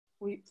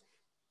We.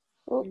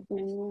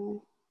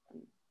 Oh.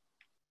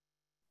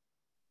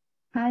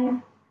 Hi,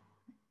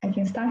 I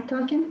can start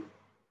talking?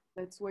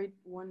 Let's wait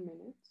 1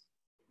 minute.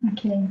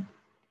 Okay.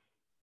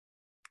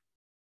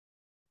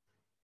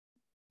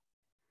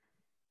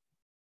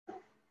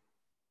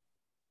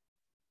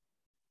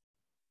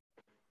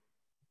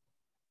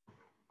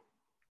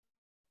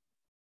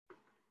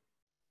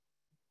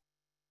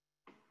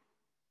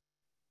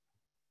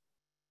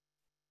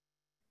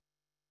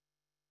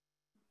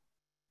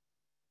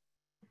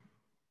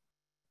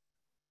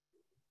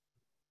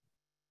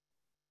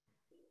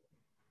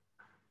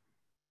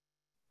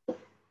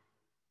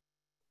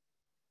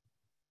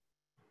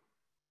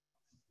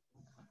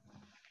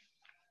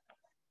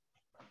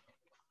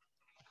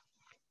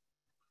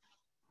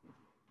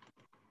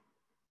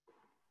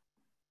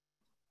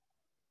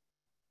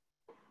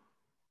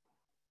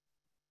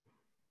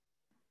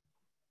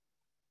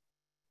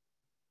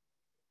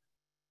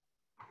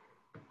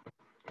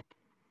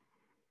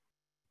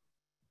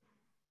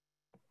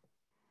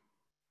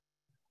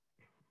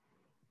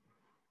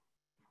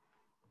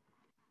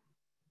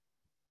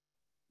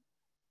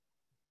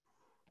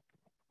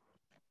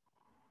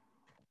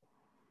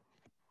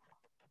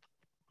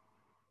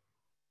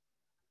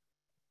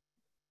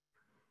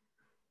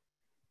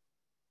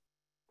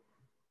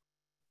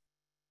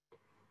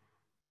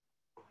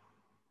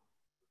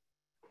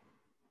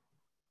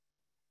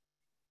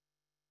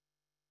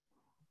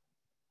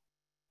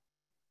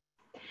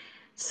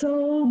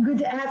 So,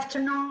 good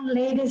afternoon,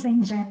 ladies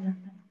and gentlemen.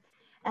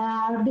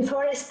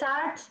 Before I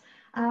start,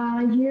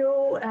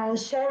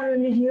 share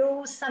with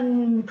you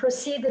some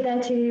procedure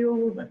that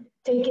you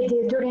take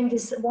during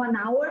this 1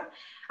 hour.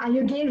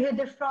 You give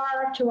the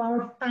floor to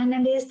our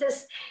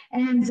panelists,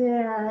 and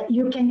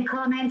you can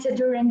comment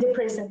during the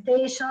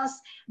presentations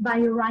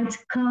by write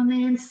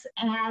comments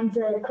and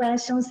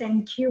questions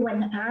and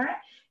Q&A.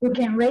 You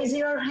can raise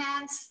your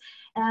hands.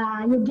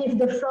 You give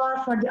the floor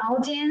for the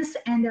audience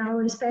and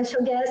our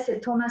special guest,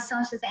 Thomas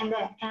Sanchez, at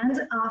the end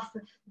of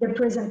the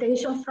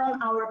presentation from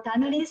our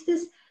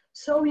panelists.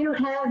 So you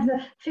have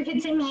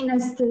 15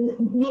 minutes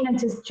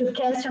to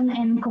question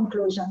and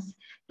conclusions.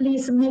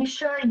 Please make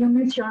sure you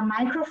mute your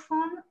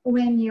microphone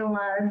when you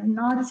are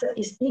not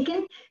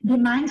speaking. Be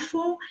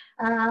mindful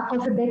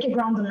of the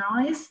background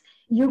noise.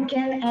 You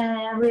can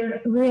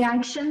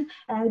reaction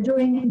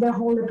during the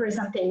whole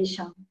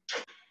presentation.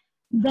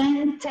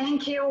 Then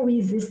thank you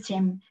WSIS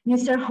team,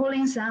 Mr.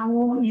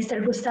 Rolenzao,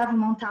 Mr. Gustavo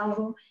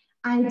Montalvo,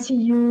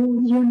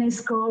 ITU,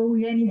 UNESCO,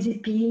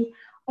 UNDP,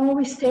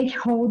 all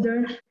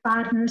stakeholder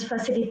partners,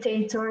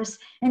 facilitators,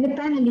 and the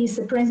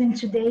panelists present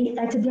today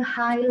at the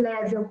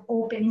high-level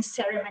opening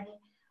ceremony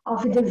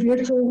of the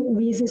virtual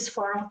WSIS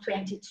Forum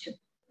 22.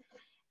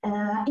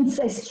 It's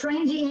a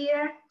strange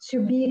year to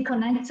be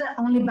connected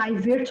only by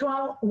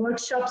virtual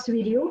workshops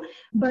with you,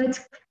 but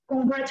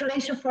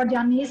congratulations for the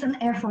amazing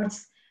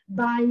efforts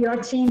by your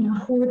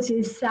team, Ruth,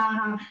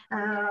 Sarah,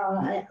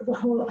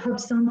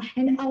 Hobson,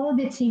 and all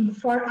the team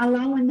for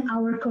allowing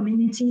our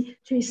community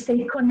to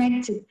stay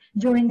connected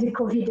during the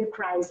COVID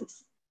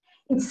crisis.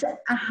 It's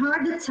a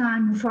hard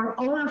time for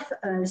all of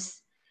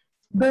us,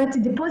 but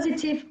the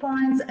positive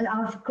point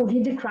of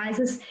COVID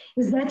crisis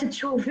is that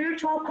through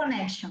virtual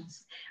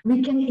connections,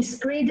 we can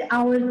spread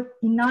our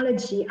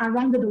knowledge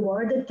around the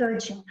world,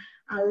 touching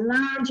a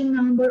large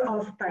number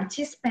of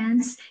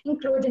participants,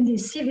 including the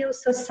civil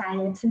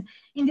society,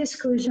 in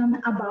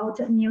discussion about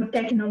new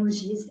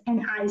technologies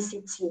and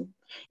ICT.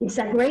 It's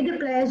a great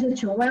pleasure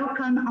to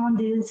welcome on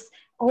this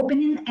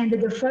opening and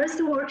the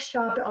first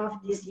workshop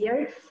of this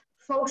year,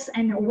 Folks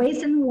and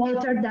Waste and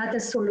Water Data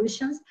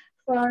Solutions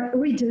for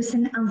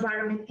Reducing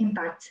Environment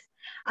Impact,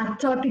 a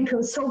topic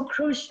so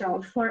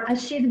crucial for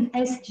achieving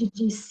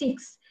SDG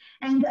 6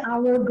 and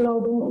our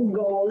global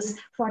goals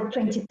for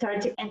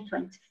 2030 and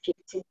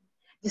 2050.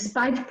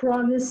 Despite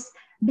progress,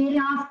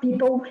 billions of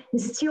people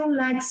still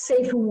lack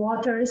safe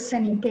water,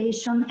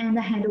 sanitation, and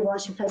hand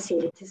washing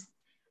facilities.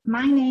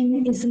 My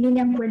name is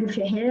Lilian Coelho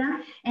Ferreira,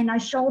 and I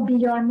shall be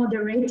your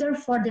moderator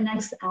for the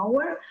next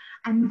hour.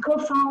 I'm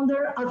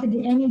co-founder of the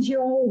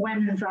NGO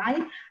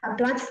Womenvai, a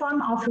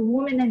platform of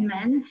women and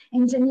men,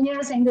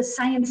 engineers and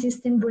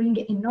scientists in bringing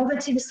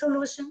innovative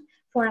solutions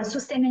for a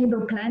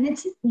sustainable planet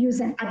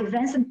using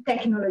advanced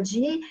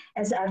technology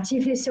as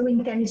artificial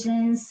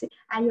intelligence,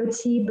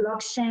 IoT,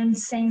 blockchain,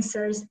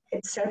 sensors,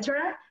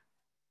 etc.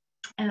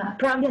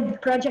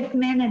 Project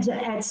manager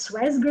at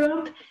Suez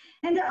Group,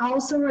 and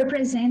also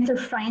represent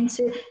French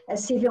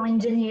civil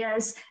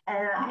engineers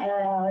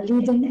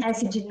leading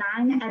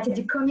SG9 at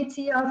the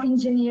Committee of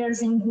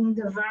Engineers in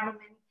the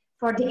Environment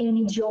for the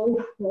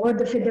NGO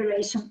World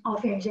Federation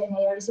of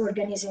Engineers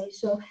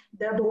Organization,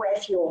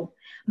 WFO.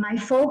 My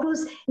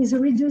focus is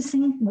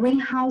reducing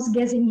greenhouse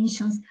gas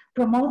emissions,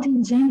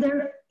 promoting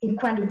gender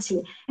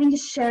equality, and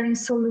sharing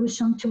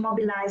solutions to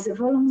mobilize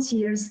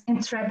volunteers,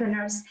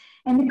 entrepreneurs,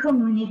 and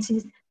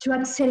communities to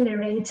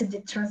accelerate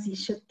the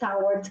transition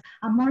toward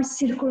a more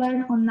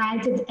circular,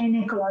 united, and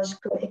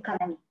ecological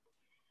economy.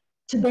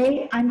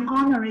 Today, I'm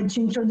honored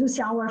to introduce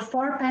our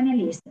four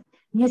panelists.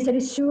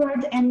 Mr.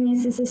 Stewart and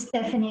Mrs.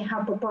 Stephanie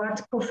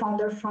Rappaport,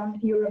 co-founder from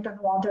European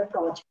Water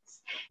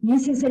Projects.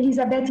 Mrs.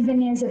 Elizabeth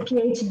Venezia,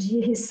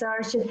 PhD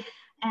researcher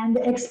and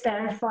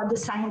expert for the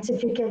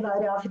scientific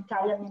area of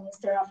Italian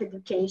Minister of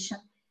Education.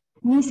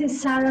 Mrs.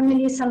 Sarah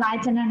Melissa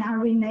Leitner, a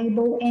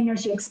renewable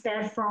energy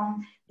expert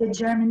from the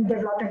German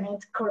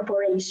Development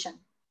Corporation.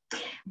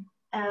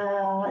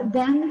 Our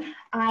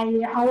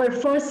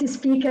first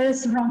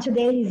speakers from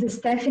today is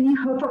Stephanie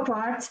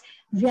Rappaport,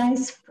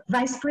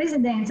 Vice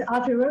President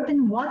of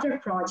European Water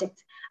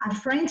Project, a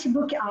French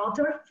book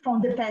author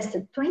from the past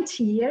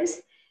 20 years.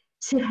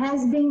 She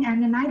has been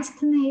an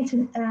United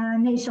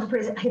Nations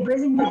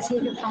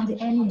representative from the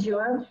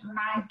NGO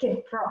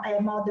Market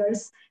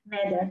Mothers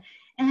Matter.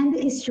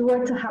 And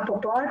Stuart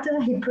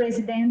Rappaport, he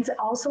president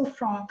also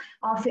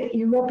of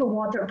European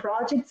Water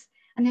Projects,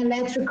 an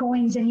electrical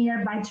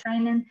engineer by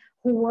training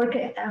who worked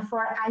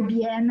for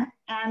IBM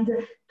and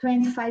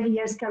 25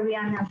 years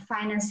career in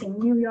finance in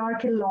New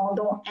York,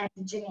 London,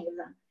 and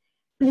Geneva.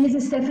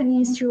 Please,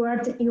 Stephanie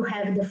Stewart, you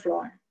have the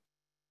floor.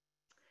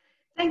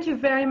 Thank you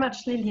very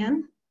much,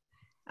 Lillian.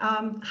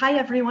 Hi,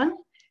 everyone.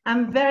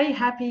 I'm very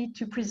happy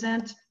to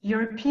present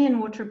European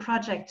Water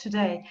Project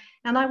today,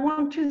 and I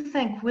want to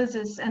thank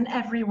WSIS and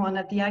everyone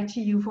at the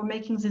ITU for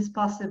making this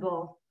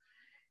possible.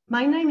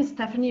 My name is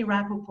Stephanie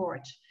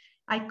Rappaport.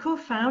 I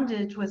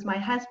co-founded with my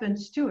husband,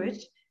 Stuart,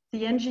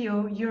 the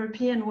NGO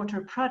European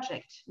Water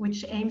Project,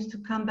 which aims to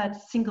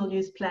combat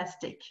single-use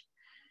plastic.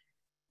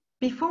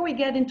 Before we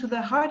get into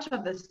the heart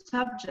of the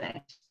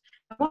subject,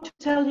 I want to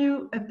tell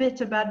you a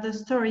bit about the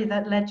story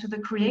that led to the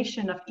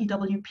creation of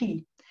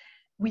EWP.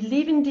 We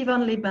live in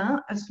Divonne-les-Bains,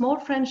 a small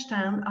French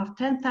town of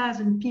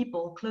 10,000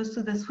 people close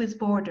to the Swiss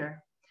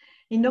border.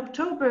 In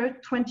October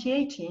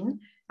 2018,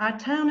 our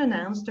town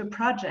announced a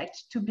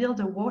project to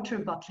build a water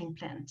bottling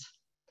plant.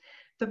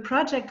 The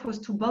project was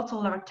to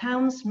bottle our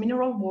town's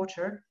mineral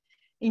water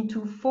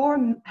into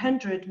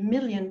 400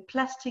 million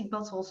plastic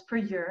bottles per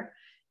year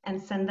and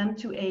send them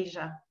to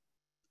Asia.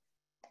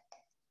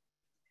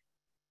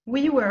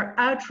 We were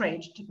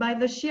outraged by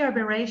the sheer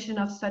aberration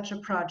of such a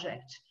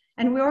project,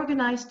 and we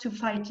organized to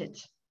fight it.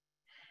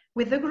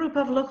 With a group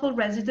of local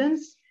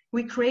residents,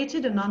 we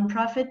created a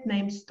nonprofit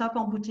named Stop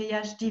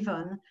Embouteillage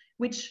Divonne,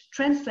 which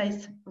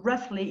translates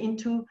roughly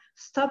into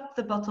Stop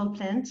the Bottle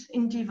Plant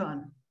in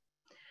Divonne.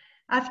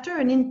 After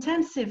an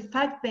intensive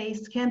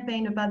fact-based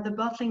campaign about the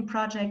bottling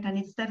project and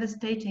its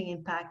devastating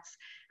impacts,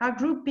 our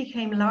group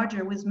became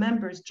larger with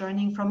members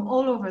joining from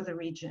all over the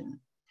region.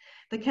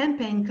 The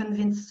campaign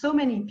convinced so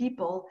many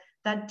people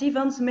that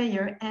Divonne's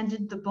mayor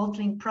ended the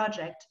bottling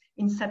project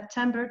in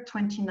September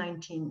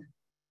 2019.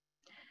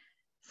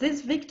 This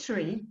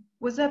victory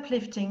was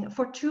uplifting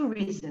for two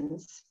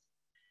reasons.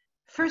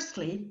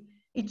 Firstly,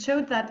 it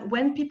showed that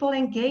when people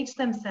engage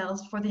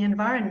themselves for the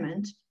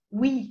environment,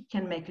 we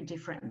can make a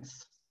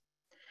difference.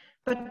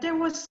 But there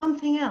was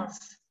something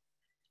else.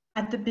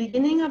 At the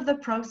beginning of the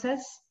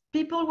process,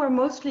 people were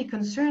mostly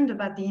concerned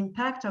about the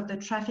impact of the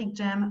traffic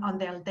jam on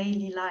their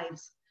daily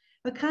lives,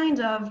 a kind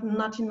of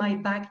not in my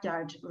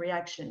backyard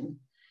reaction.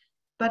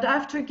 But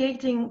after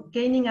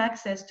gaining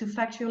access to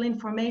factual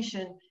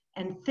information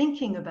and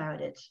thinking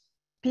about it,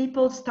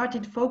 people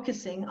started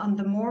focusing on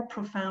the more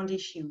profound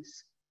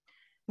issues.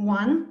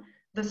 One,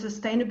 the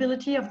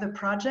sustainability of the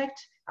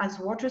project as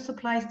water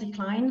supplies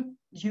decline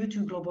due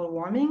to global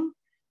warming.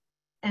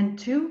 And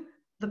two,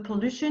 the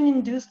pollution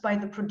induced by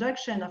the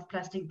production of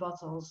plastic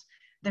bottles,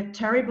 their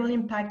terrible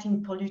impact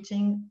in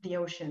polluting the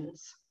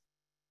oceans.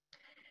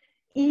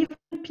 Even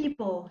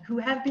people who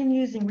have been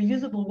using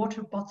reusable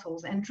water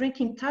bottles and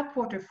drinking tap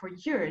water for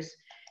years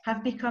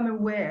have become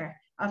aware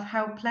of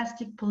how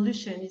plastic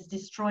pollution is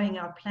destroying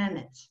our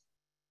planet.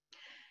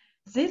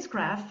 This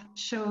graph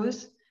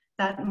shows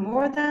that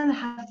more than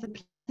half the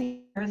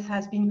plastic Earth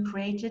has been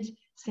created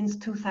since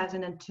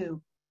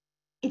 2002.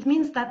 It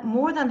means that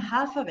more than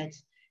half of it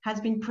has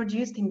been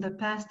produced in the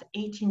past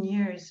 18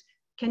 years.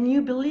 Can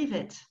you believe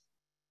it?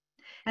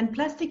 And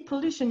plastic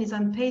pollution is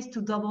on pace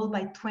to double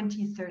by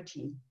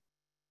 2030.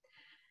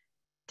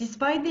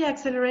 Despite the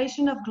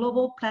acceleration of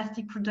global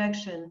plastic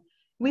production,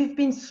 we've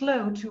been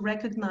slow to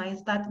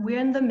recognize that we're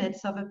in the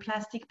midst of a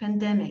plastic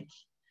pandemic.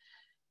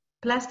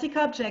 Plastic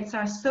objects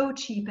are so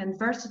cheap and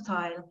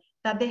versatile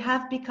that they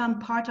have become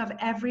part of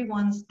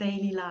everyone's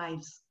daily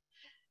lives.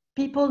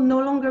 People no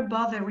longer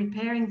bother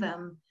repairing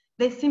them,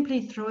 they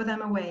simply throw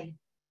them away.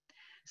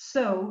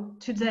 So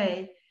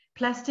today,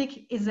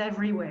 plastic is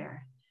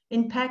everywhere,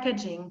 in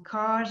packaging,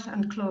 cars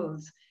and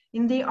clothes,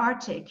 in the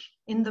Arctic,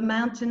 in the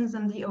mountains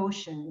and the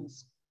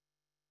oceans.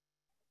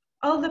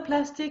 All the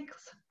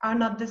plastics are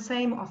not the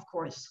same, of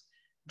course.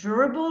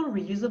 Durable,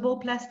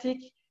 reusable plastic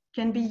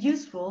can be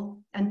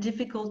useful and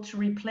difficult to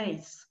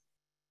replace.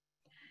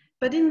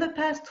 But in the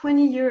past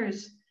 20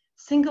 years,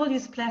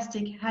 single-use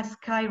plastic has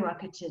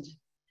skyrocketed.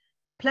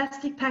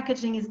 Plastic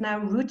packaging is now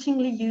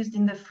routinely used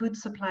in the food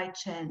supply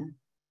chain.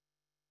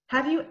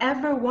 Have you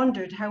ever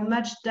wondered how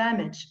much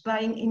damage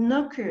buying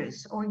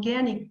innocuous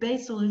organic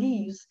basil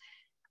leaves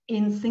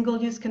in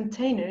single-use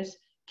containers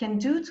can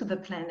do to the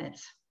planet?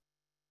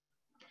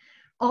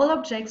 All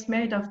objects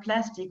made of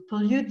plastic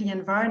pollute the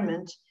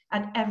environment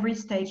at every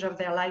stage of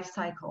their life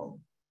cycle.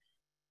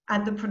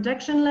 At the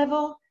production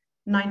level,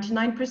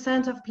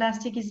 99% of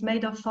plastic is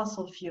made of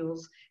fossil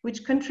fuels,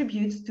 which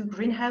contributes to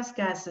greenhouse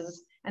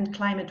gases and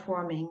climate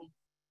warming.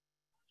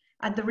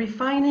 At the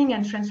refining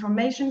and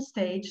transformation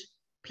stage,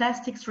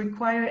 plastics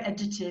require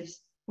additives,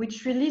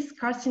 which release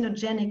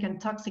carcinogenic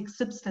and toxic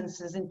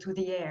substances into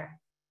the air.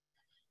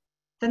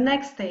 The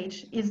next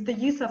stage is the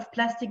use of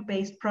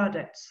plastic-based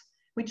products,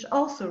 which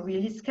also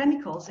release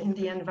chemicals in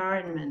the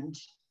environment.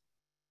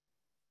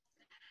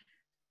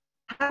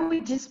 How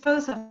we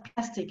dispose of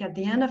plastic at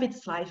the end of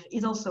its life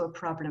is also a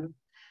problem.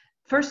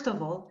 First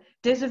of all,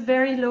 there's a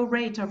very low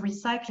rate of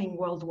recycling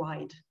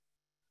worldwide.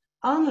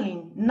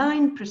 Only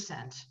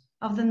 9%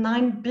 of the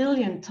 9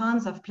 billion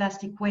tons of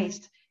plastic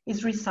waste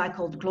is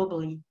recycled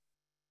globally.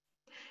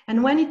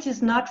 And when it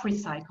is not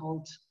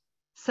recycled,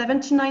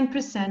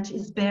 79%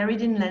 is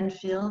buried in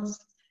landfills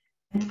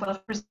and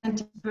 12%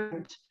 is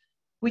burned,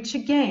 which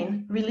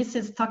again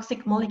releases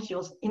toxic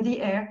molecules in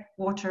the air,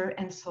 water,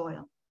 and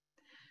soil.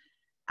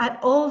 At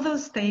all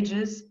those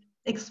stages,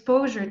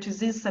 exposure to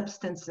these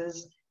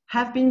substances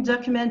have been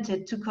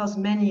documented to cause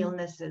many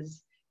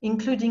illnesses,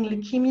 including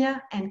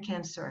leukemia and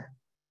cancer.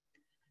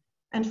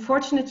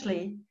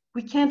 Unfortunately,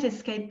 we can't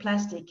escape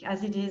plastic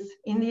as it is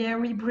in the air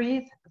we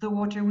breathe, the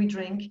water we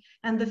drink,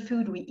 and the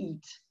food we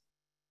eat.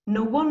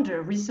 No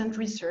wonder recent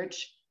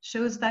research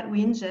shows that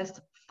we ingest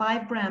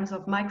 5 grams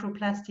of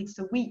microplastics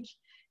a week,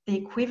 the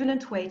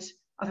equivalent weight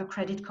of a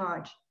credit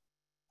card.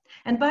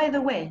 And by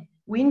the way,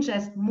 we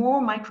ingest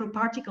more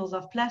microparticles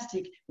of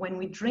plastic when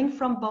we drink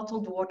from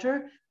bottled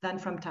water than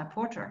from tap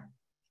water.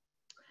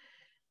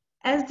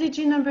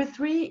 SDG number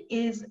 3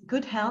 is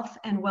good health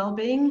and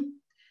well-being.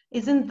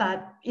 Isn't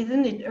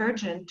it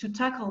urgent to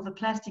tackle the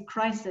plastic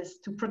crisis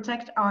to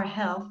protect our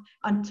health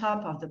on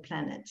top of the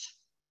planet?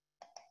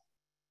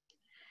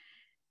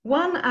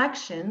 One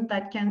action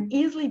that can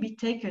easily be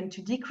taken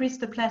to decrease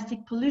the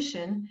plastic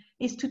pollution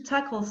is to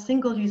tackle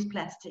single-use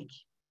plastic.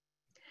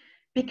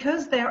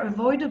 Because they are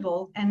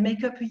avoidable and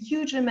make up a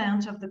huge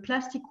amount of the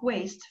plastic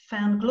waste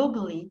found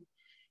globally,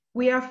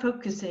 we are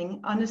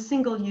focusing on a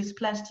single-use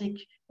plastic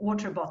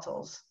water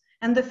bottles,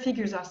 and the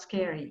figures are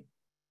scary.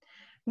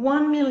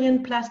 1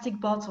 million plastic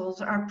bottles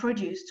are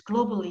produced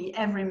globally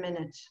every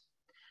minute.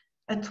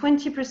 A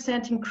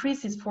 20%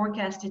 increase is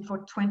forecasted for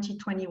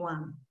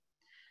 2021.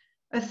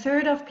 A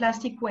third of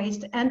plastic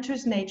waste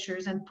enters nature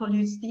and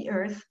pollutes the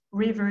earth,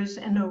 rivers,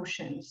 and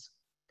oceans.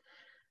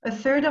 A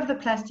third of the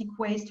plastic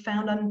waste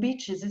found on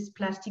beaches is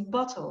plastic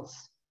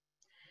bottles.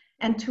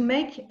 And to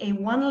make a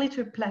 1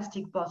 liter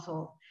plastic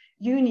bottle,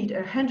 you need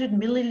 100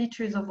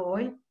 milliliters of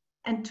oil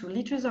and 2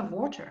 liters of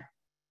water.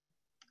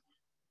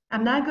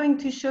 I'm now going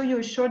to show you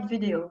a short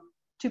video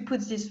to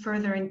put this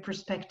further in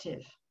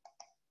perspective.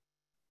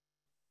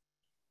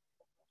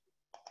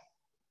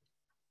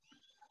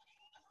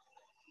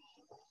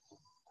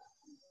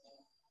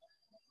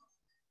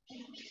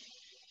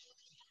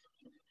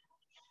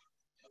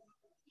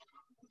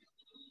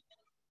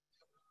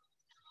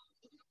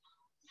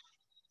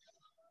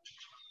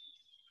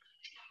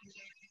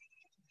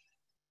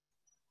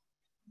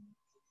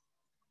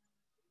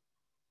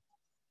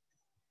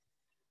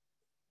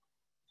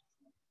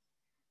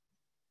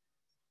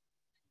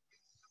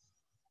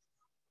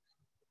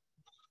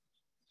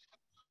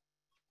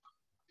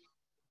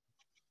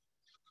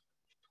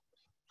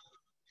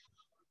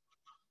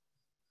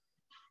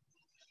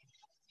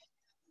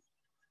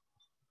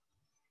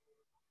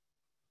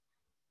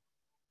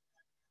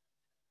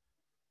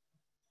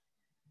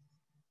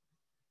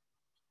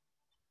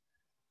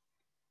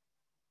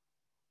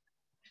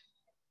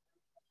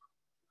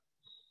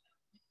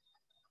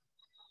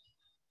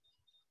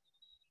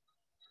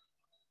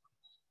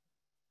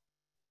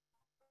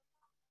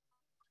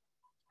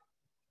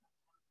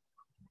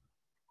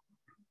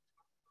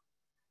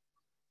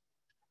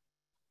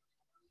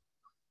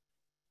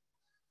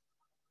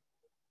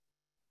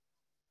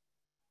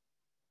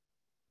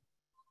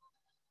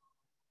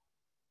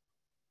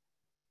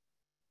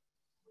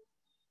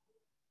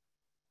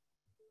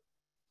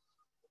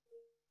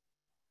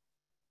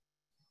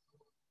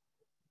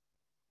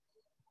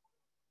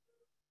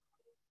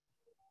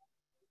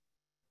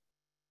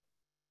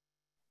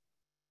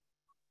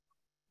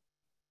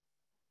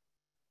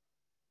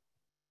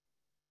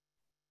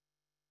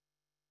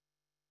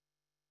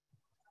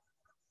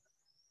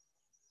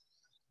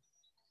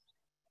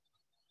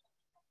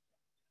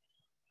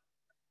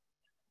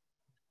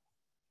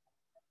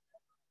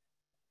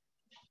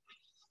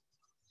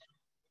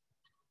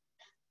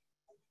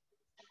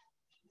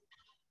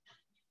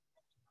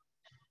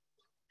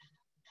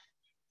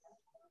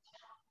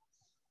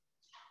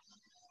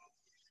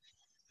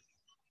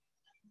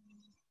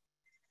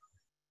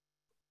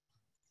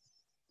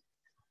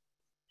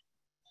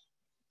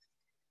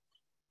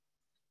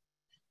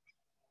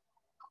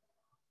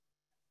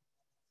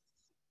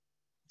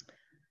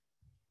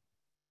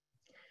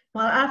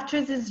 Well,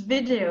 after this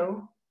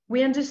video,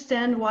 we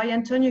understand why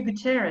Antonio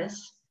Guterres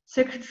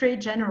Secretary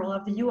General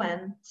of the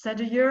UN said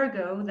a year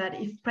ago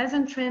that if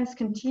present trends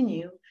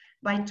continue,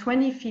 by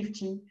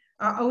 2050,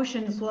 our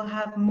oceans will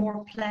have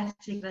more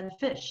plastic than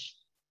fish.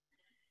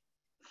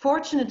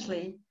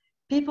 Fortunately,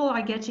 people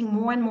are getting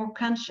more and more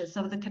conscious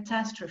of the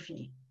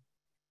catastrophe.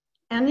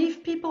 And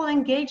if people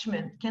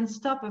engagement can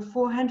stop a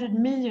 400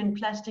 million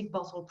plastic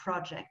bottle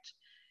project,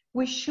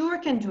 we sure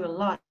can do a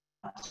lot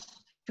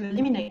to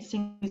eliminate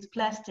single-use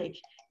plastic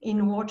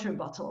in water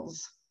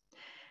bottles.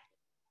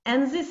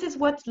 And this is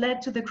what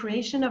led to the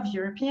creation of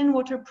European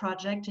Water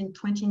Project in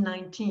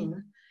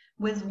 2019,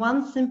 with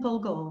one simple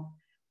goal: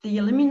 the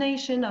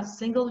elimination of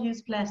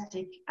single-use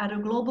plastic at a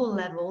global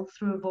level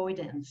through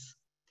avoidance.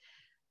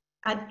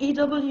 At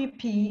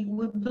EWP,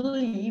 we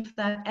believe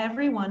that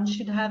everyone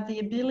should have the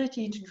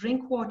ability to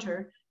drink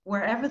water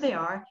wherever they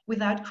are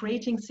without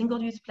creating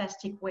single-use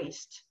plastic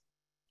waste.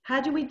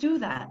 How do we do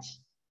that?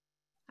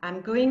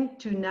 I'm going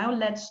to now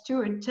let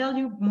Stuart tell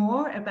you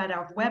more about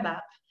our web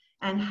app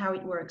and how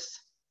it works.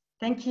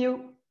 Thank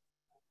you.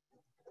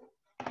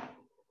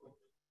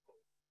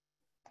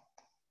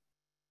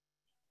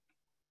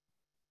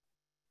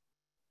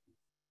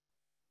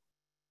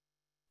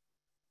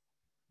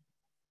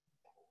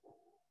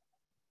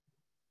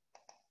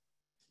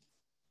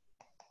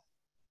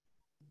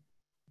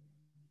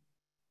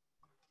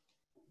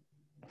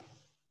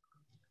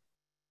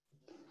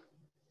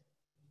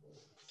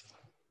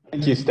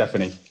 Thank you,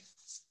 Stephanie.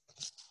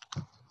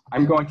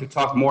 I'm going to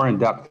talk more in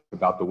depth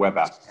about the web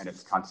app and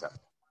its concept.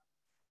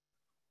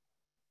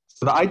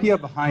 So the idea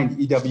behind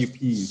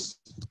EWP's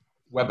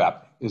web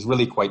app is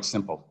really quite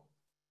simple: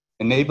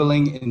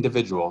 enabling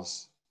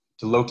individuals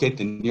to locate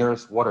the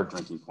nearest water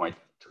drinking point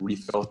to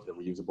refill the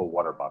reusable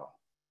water bottle.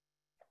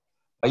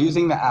 By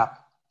using the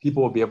app,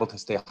 people will be able to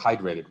stay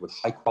hydrated with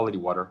high quality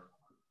water.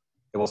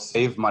 It will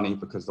save money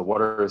because the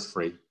water is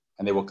free,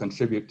 and they will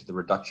contribute to the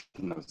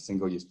reduction of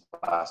single-use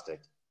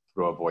plastic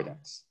through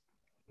avoidance.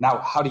 Now,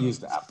 how to use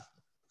the app.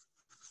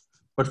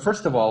 But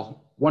first of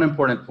all, one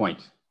important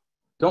point: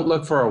 don't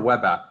look for a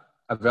web app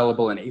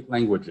available in 8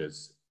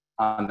 languages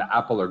on the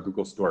Apple or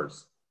Google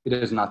stores. It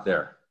is not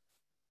there.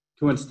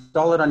 To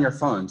install it on your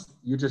phones,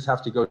 you just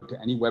have to go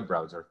to any web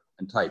browser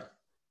and type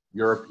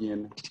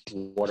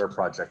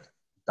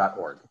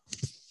europeanwaterproject.org.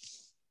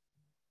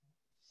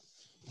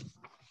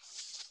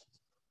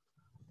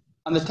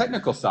 On the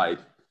technical side,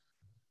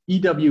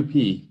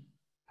 EWP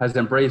has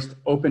embraced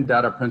open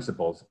data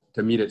principles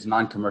to meet its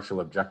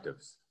non-commercial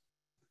objectives.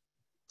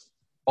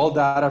 All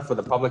data for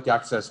the public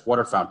access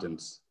water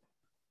fountains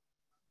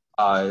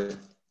and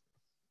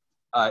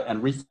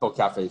refill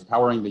cafes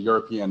powering the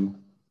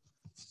European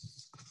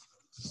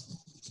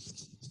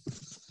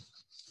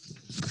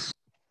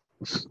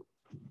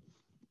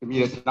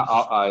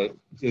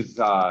is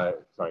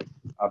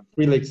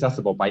freely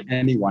accessible by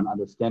anyone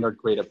under standard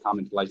Creative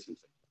Commons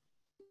licensing.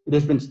 It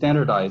has been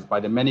standardized by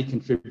the many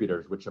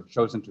contributors which have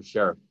chosen to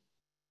share.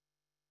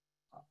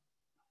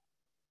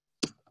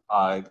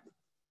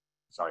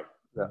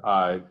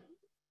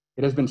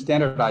 It has been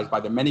standardized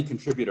by the many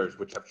contributors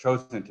which have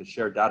chosen to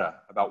share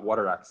data about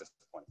water access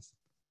points.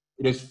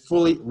 It is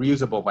fully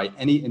reusable by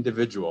any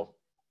individual,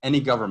 any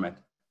government,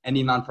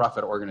 any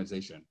nonprofit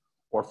organization,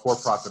 or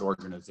for-profit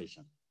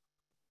organization.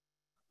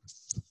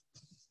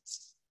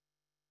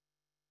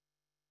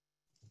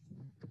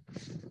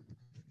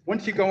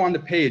 Once you go on the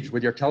page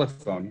with your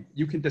telephone,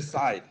 you can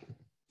decide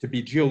to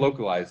be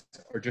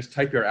geolocalized or just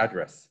type your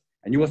address,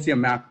 and you will see a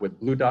map with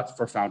blue dots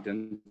for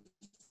fountains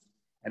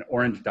and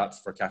orange dots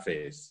for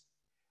cafes.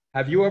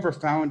 Have you ever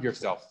found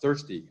yourself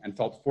thirsty and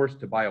felt forced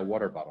to buy a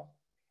water bottle?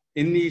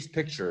 In these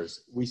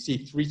pictures, we see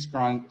 3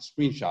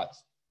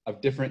 screenshots of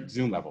different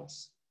zoom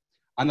levels.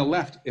 On the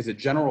left is a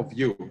general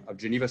view of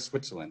Geneva,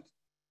 Switzerland.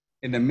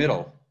 In the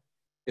middle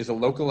is a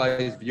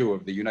localized view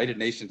of the United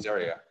Nations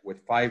area with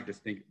 5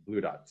 distinct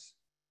blue dots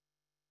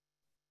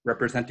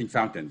representing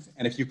fountains.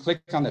 And if you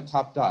click on the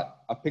top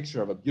dot, a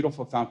picture of a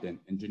beautiful fountain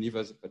in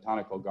Geneva's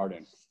botanical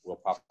garden will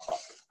pop up.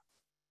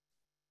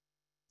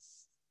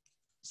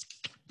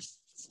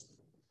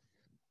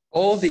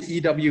 All the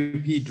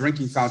EWP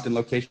drinking fountain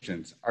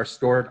locations are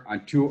stored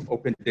on 2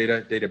 open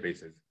data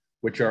databases,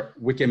 which are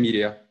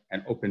Wikimedia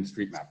and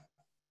OpenStreetMap.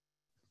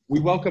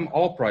 We welcome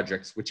all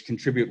projects which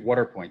contribute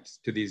water points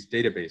to these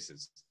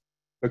databases,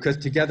 because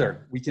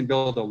together we can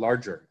build a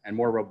larger and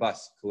more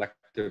robust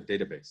collective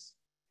database.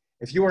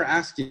 If you are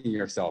asking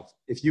yourself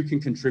if you can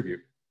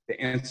contribute, the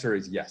answer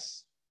is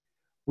yes.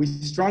 We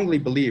strongly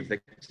believe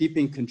that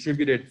keeping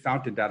contributed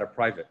fountain data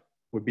private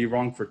would be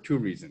wrong for 2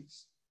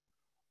 reasons.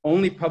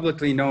 Only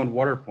publicly known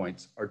water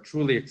points are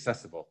truly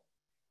accessible,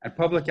 and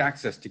public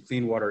access to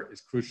clean water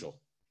is crucial.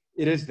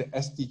 It is the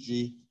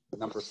SDG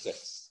number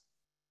 6.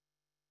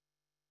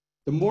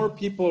 The more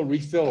people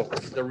refill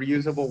the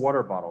reusable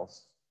water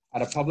bottles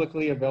at a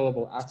publicly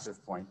available access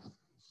point,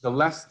 the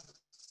less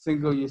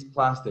single-use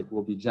plastic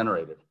will be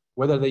generated,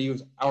 whether they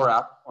use our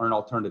app or an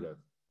alternative.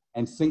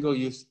 And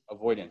single-use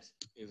avoidance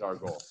is our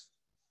goal.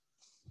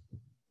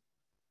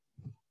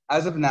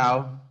 As of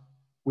now,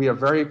 we are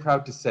very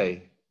proud to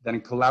say that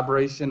in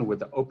collaboration with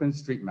the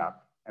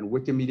OpenStreetMap and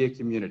Wikimedia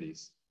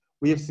communities,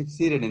 we have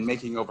succeeded in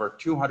making over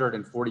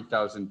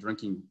 240,000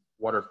 drinking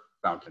water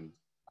fountains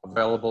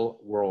available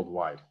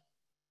worldwide.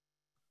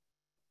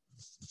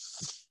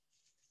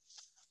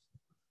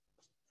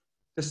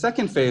 The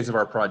second phase of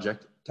our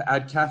project, to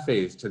add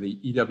cafes to the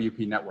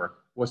EWP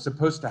network, was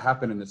supposed to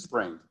happen in the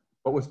spring,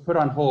 but was put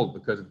on hold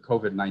because of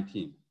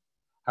COVID-19.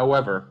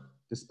 However,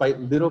 despite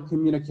little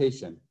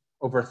communication,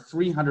 over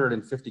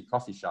 350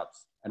 coffee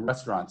shops and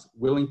restaurants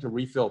willing to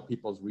refill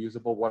people's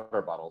reusable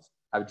water bottles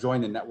have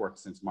joined the network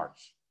since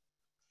March.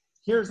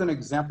 Here's an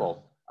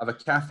example of a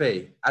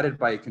cafe added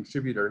by a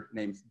contributor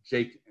named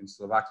Jake in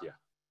Slovakia.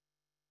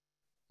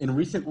 In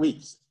recent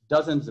weeks,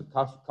 dozens of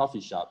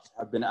coffee shops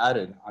have been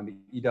added on the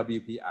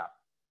EWP app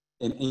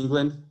in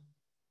England,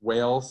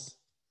 Wales,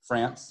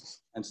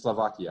 France, and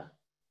Slovakia.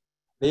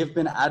 They have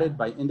been added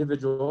by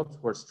individuals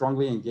who are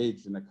strongly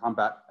engaged in the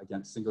combat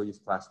against single-use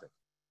plastic.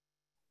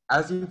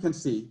 As you can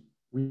see,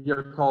 we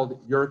are called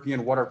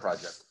European Water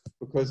Project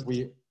because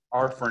we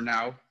are, for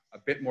now, a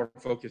bit more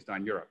focused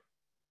on Europe.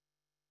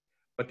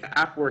 But the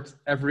app works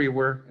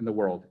everywhere in the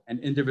world, and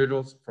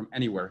individuals from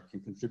anywhere can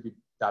contribute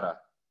data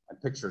and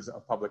pictures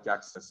of public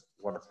access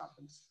water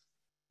fountains.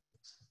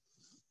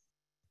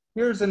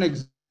 Here's an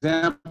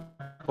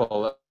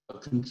example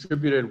of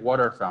contributed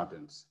water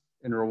fountains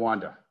in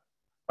Rwanda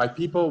by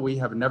people we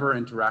have never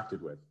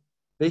interacted with.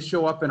 They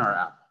show up in our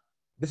app.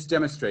 This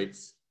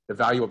demonstrates the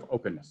value of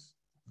openness.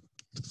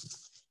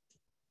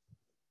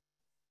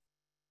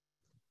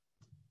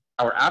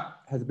 Our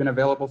app has been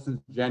available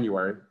since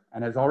January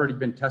and has already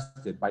been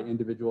tested by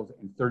individuals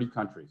in 30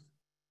 countries.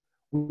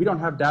 We don't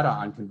have data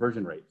on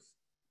conversion rates,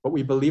 but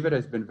we believe it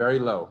has been very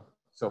low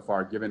so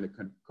far given the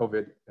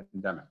COVID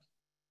pandemic.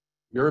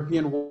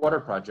 European Water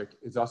Project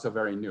is also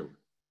very new,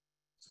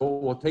 so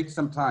it will take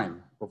some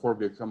time before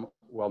we become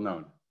well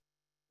known.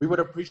 We would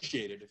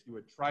appreciate it if you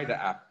would try the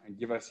app and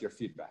give us your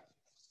feedback.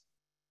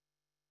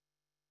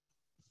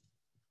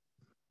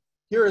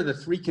 Here are the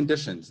 3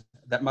 conditions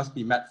that must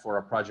be met for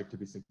a project to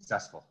be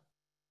successful.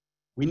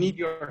 We need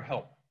your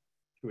help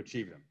to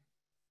achieve them.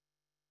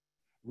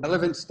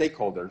 Relevant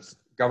stakeholders,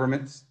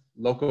 governments,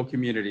 local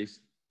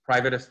communities,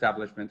 private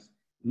establishments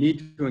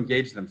need to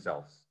engage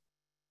themselves.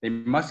 They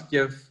must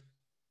give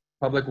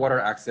public water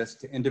access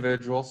to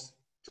individuals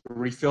to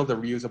refill the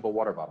reusable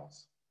water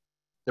bottles.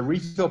 The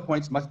refill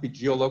points must be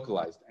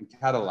geolocalized and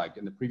cataloged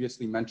in the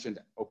previously mentioned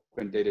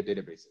open data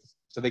databases,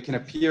 so they can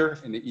appear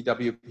in the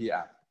EWP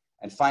app.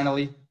 And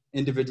finally,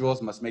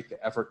 individuals must make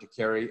the effort to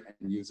carry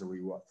and use a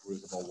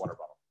reusable water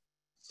bottle.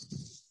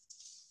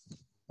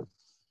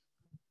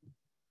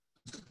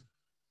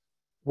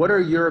 What are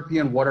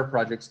European Water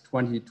Project's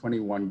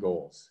 2021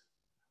 goals?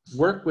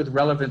 Work with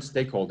relevant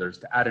stakeholders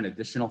to add an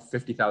additional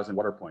 50,000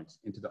 water points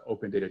into the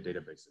open data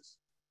databases.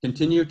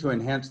 Continue to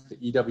enhance the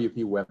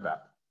EWP web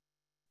app.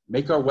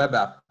 Make our web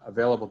app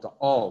available to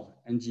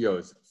all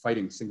NGOs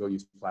fighting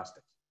single-use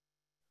plastic.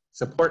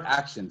 Support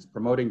actions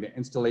promoting the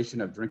installation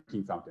of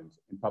drinking fountains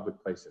in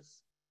public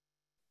places.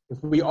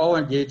 If we all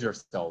engage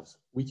ourselves,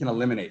 we can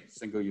eliminate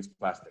single-use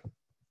plastic.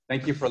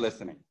 Thank you for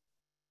listening.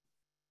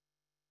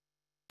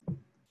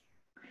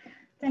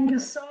 Thank you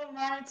so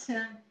much,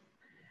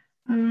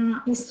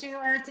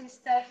 Stuart and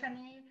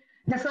Stephanie.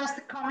 The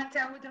first comment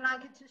I would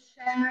like to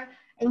share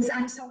is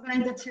I'm so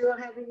glad that you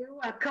have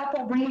a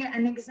couple bring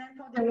an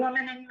example, the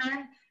women and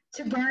men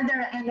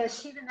together and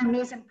achieve an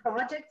amazing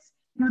project.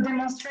 You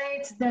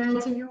demonstrate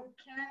that you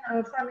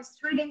can form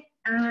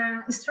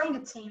a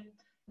strong team.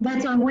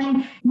 That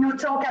when you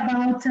talk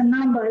about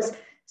numbers,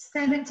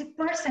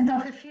 70%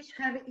 of the fish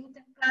have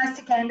eaten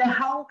plastic, and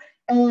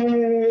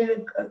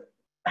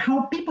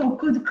how people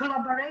could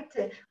collaborate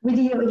with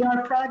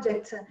your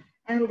project,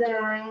 and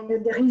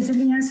the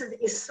resilience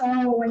is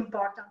so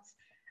important.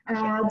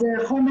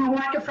 The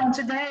homework from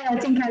today, I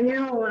think I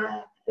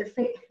will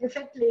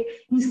effectively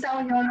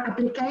install your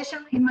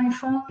application in my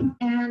phone,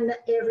 and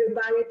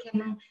everybody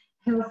can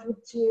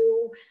help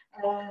to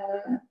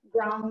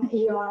ground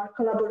your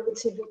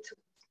collaborative tool.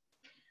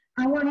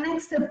 Our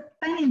next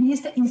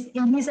panelist is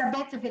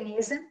Elizabeth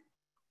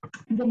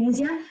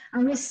Venezia, a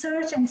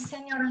research and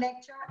senior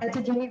lecturer at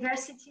the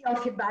University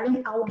of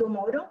Bari Aldo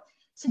Moro.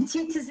 She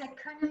teaches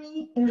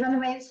economy,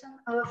 evaluation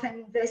of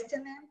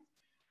investment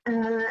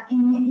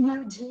in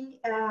UG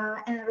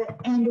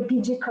and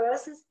PG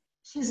courses.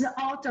 She's the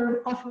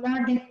author of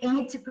more than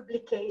 80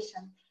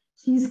 publications.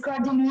 She's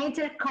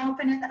coordinator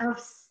component of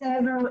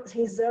several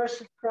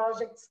research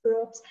projects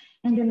groups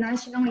in the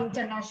national and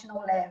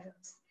international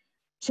levels.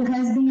 She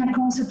has been a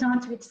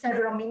consultant with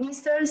several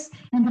ministers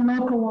and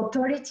local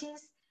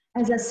authorities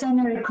as a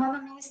senior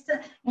economist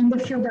in the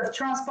field of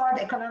transport,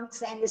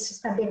 economics, and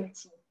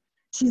sustainability.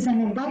 She's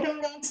an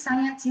independent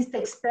scientist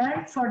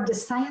expert for the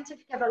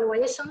scientific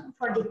evaluation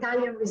for the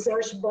Italian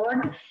Research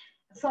Board,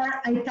 for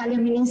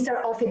Italian Minister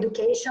of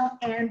Education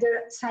and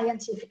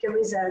Scientific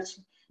Research.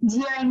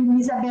 Dear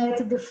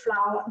Elizabeth,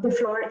 the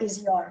floor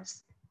is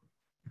yours.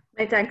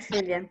 Thanks,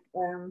 Silvia.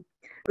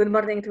 Good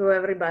morning to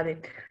everybody.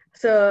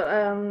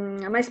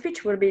 So my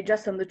speech will be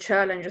just on the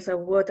challenges of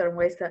water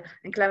waste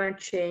and climate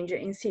change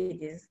in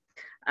cities.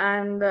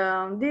 And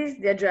this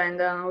is the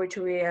agenda which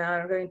we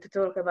are going to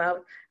talk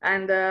about.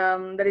 And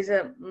there is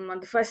the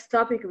first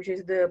topic, which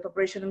is the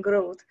population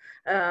growth,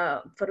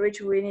 for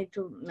which we need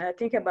to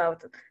think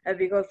about,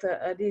 because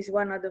this is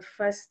one of the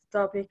first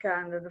topic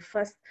and the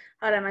first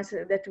elements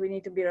that we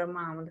need to be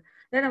remembered.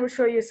 Then I will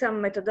show you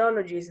some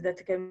methodologies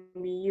that can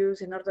be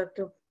used in order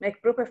to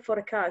make proper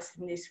forecasts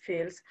in these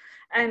fields.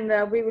 And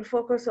we will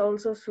focus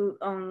also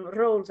on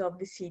roles of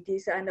the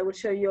cities, and I will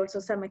show you also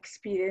some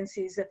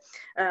experiences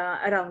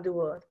around the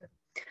world.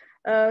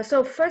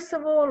 So first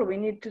of all, we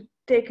need to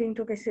take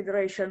into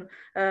consideration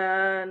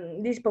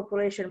this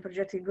population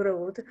projected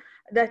growth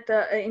that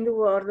in the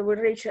world will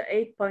reach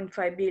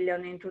 8.5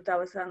 billion in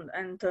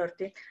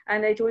 2030,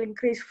 and it will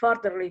increase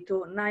furtherly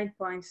to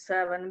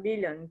 9.7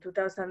 billion in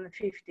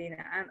 2015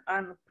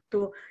 and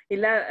to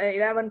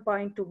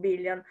 11.2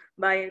 billion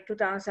by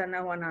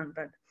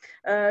 2100.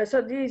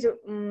 So these are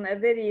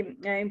very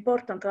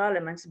important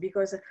elements,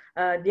 because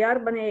the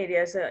urban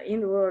areas in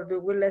the world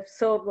will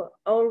absorb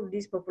all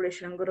this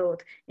population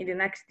growth in the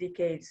next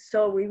decades.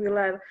 So we will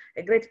have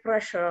a great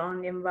pressure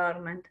on the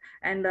environment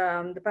and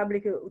the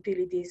public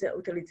utilities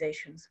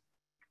utilizations.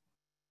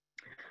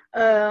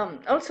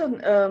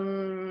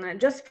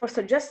 Just for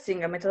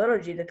suggesting a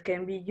methodology that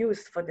can be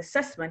used for the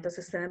assessment of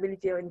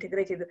sustainability of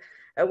integrated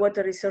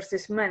water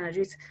resources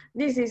management,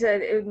 this is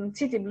a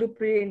city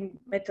blueprint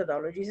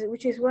methodology,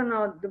 which is one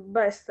of the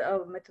best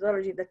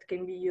methodology that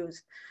can be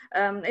used.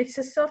 It's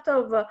a sort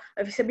of a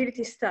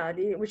feasibility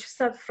study which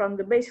starts from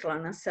the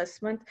baseline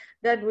assessment,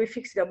 that we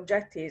fix the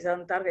objectives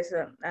and targets,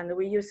 and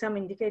we use some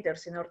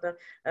indicators in order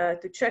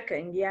to check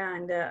in the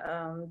end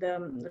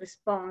the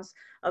response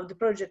of the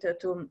project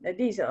to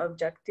these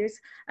objectives.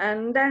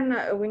 And then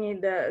we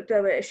need to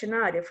have a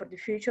scenario for the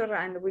future,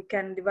 and we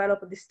can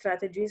develop the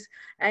strategies.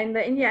 And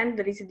in the end,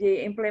 there is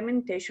the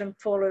implementation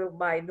followed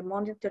by the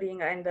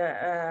monitoring and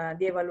the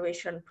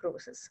evaluation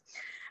process.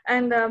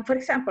 And for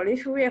example,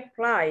 if we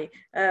apply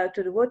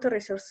to the water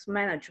resource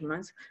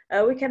management,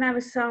 we can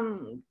have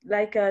some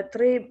like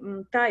three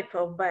type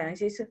of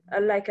balances,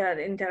 like an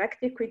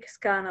interactive quick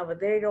scan of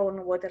their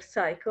own water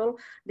cycle,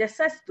 the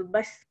access to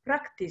best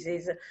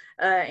practices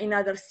in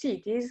other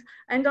cities,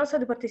 and also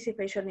the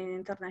participation in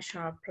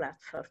international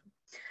platforms.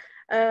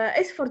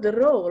 As for the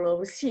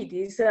role of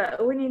cities,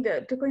 we need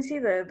to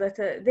consider that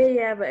they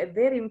have a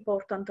very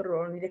important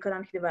role in the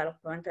economic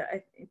development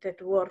at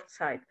the world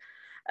side.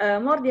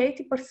 More than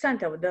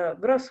 80% of the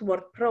gross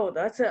world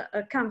products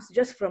comes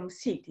just from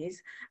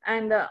cities,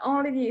 and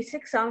only the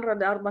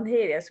 600 urban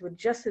areas with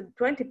just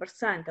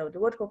 20% of the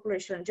world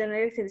population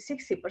generated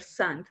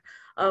 60%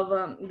 of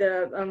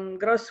the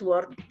gross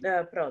world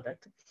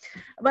product.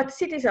 But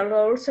cities are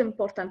also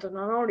important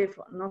not only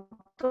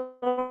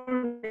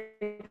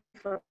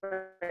for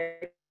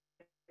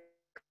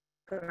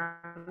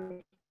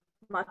economic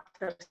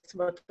matters,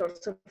 but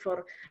also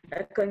for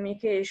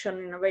communication,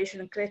 innovation,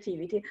 and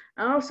creativity.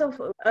 And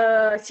also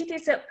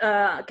cities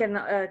can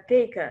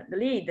take the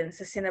lead in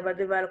sustainable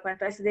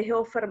development, as they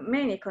offer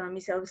many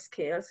economies of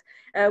scales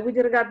with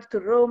regard to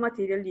raw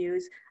material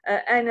use,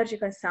 energy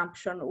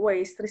consumption,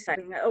 waste,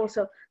 recycling,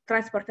 also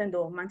transport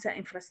endowments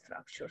and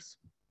infrastructures.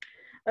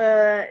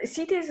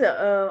 Cities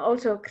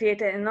also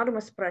create an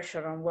enormous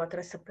pressure on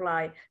water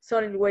supply,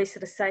 solid waste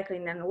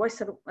recycling, and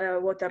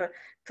wastewater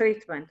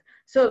treatment.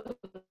 So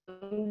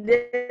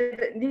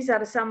these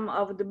are some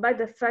of the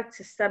bad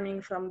effects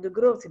stemming from the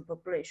growth in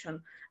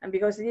population, and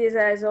because this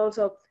has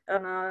also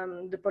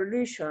the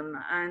pollution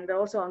and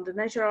also on the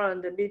natural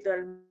and the built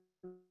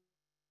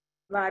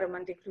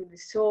environment, including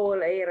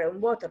soil, air,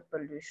 and water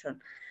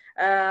pollution.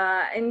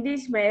 And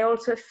this may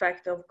also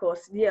affect, of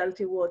course, the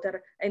healthy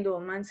water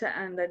endowments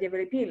and the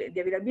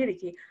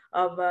availability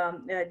of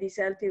this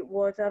healthy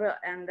water,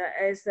 and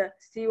as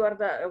Stewart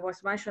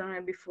was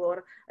mentioning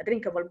before,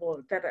 drinkable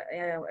water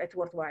at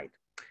worldwide.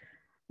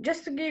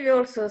 Just to give you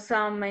also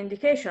some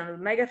indication of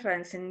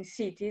megatrends in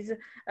cities,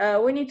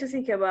 we need to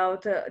think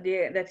about that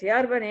the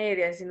urban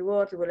areas in the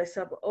world will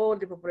absorb all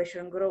the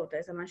population growth,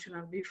 as I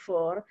mentioned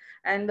before,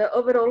 and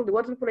overall the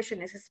world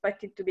population is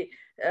expected to be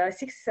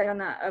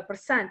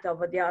 67% of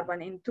the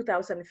urban in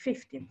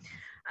 2050.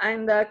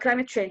 And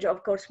climate change,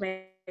 of course,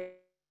 may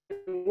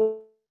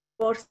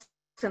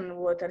worsen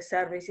water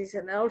services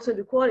and also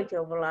the quality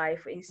of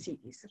life in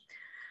cities.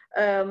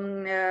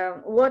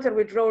 Water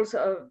withdrawals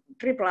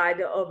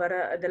tripled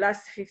over the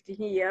last 15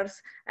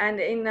 years, and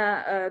in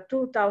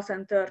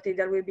 2030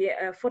 there will be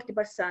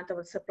 40% of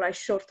the supply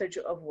shortage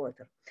of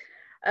water.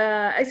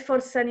 As for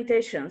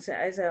sanitations,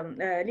 as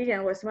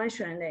Lilian was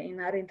mentioning in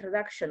her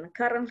introduction,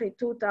 currently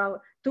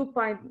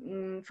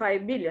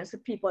 2.5 billion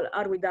people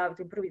are without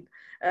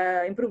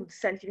improved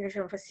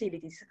sanitation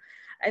facilities.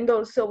 And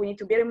also we need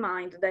to bear in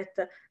mind that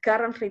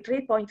currently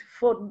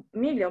 3.4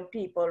 million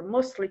people,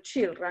 mostly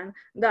children,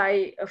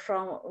 die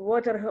from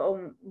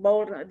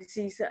waterborne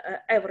disease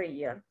every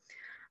year.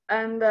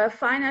 And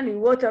finally,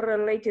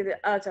 water-related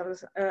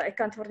hazards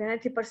account for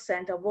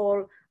 90% of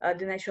all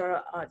the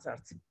natural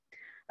hazards.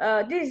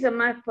 This is a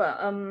map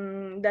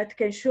that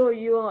can show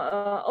you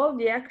all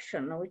the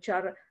action which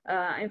are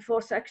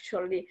enforced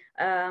actually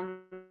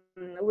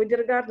with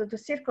regard to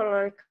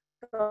circular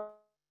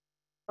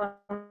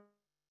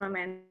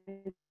economy and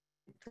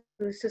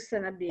to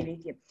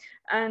sustainability.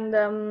 And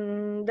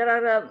there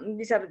are,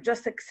 these are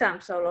just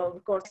examples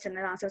of course and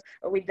answers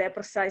with the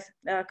precise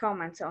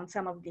comments on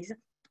some of these.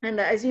 And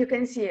as you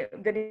can see,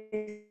 there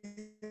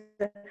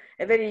is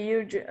a very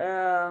huge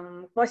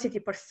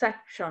positive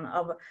perception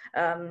of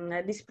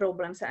these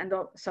problems, and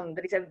also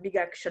there is a big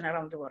action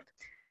around the world.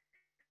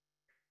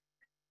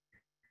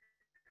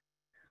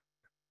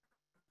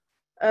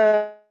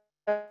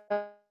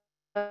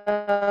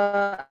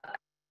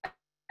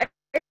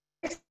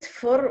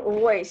 For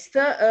waste,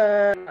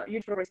 a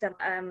huge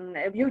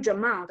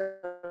amount of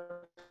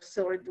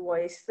solid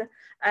waste,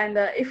 and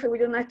if we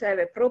do not have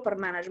a proper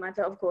management,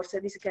 of course,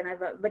 this can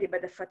have a very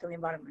bad effect on the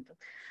environment.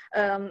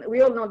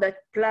 We all know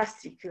that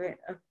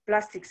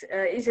plastics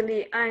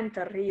easily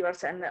enter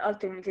rivers and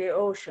ultimately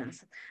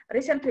oceans.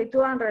 Recently,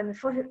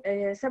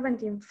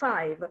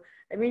 275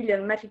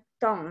 million metric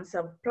tons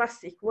of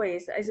plastic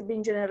waste has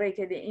been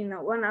generated in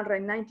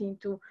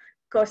 192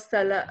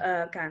 coastal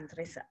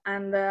countries,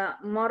 and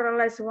more or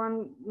less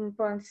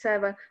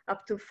 1.7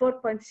 up to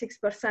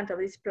 4.6% of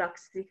this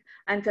plastic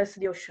enters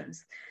the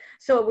oceans.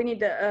 So we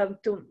need to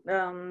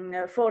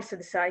force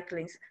the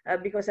cyclings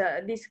because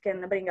this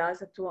can bring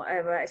us to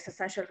have a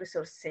substantial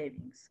resource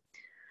savings.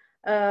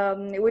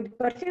 With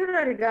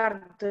particular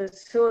regard to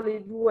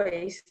solid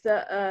waste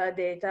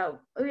data,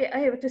 I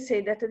have to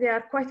say that they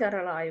are quite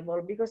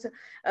unreliable because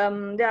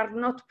they are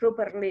not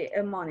properly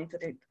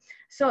monitored.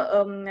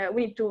 So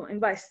we need to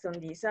invest on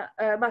this.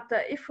 But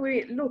if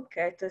we look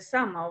at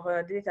some of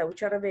the data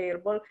which are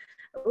available,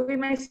 we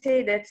may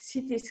say that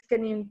cities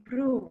can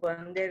improve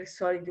on their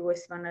solid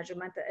waste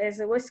management as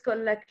a waste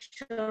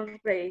collection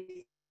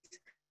rate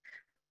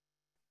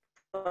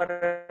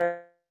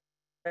for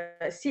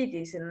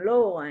cities in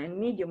low and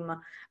medium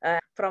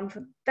from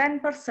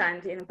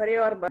 10% in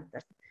peri-urban.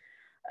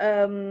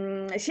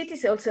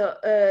 Cities also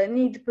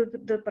need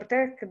to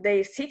protect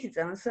their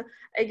citizens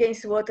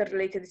against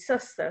water-related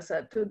disasters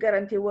to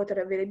guarantee water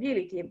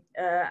availability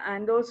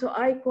and also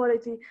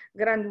high-quality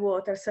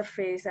groundwater,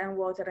 surface and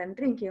water and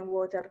drinking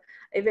water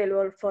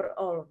available for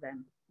all of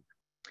them.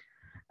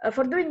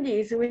 For doing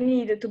this, we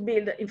need to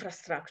build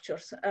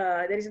infrastructures.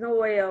 There is no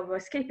way of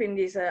escaping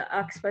these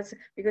aspects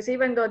because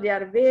even though they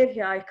are very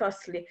high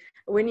costly,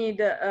 we need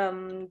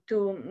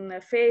to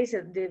face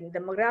the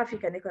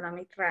demographic and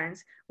economic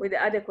trends with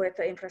adequate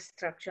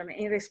infrastructure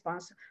in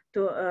response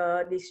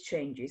to these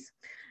changes.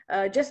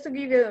 Just to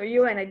give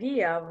you an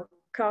idea of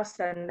cost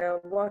and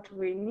what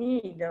we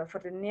need for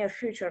the near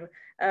future,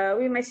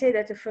 we may say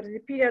that for the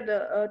period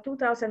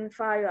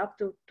 2005 up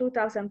to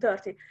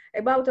 2030,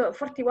 about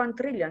 41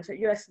 trillion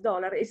US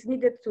dollar is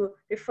needed to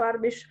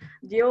refurbish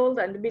the old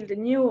and build a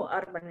new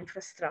urban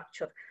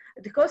infrastructure.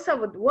 The cost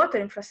of water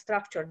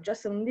infrastructure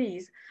just on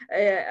these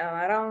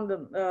around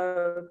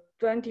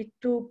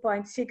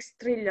 22.6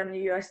 trillion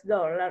US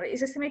dollar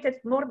is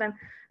estimated more than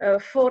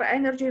for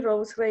energy,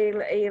 roads,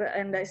 rail, air,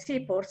 and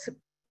seaports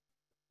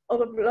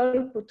all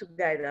put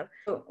together.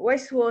 So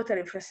wastewater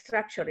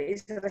infrastructure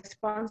is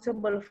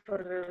responsible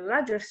for the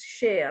largest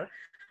share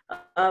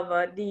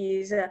of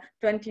these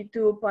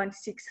 22.6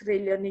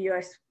 trillion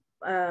US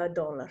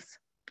dollars.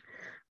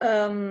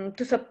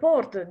 To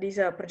support this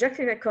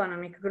projected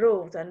economic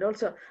growth and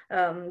also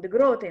the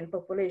growth in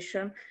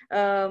population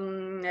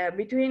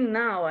between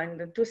now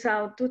and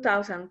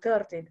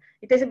 2030,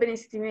 it has been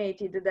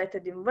estimated that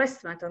the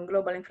investment on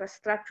global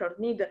infrastructure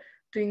need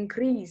to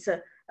increase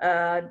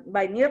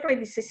by nearly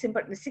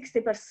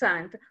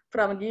 60%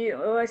 from the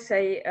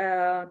USA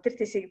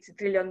 $36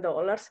 trillion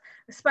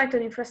spent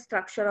on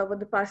infrastructure over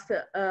the past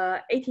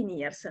 18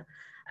 years.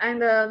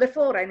 And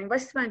therefore, an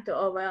investment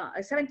of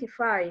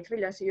 75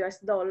 trillion US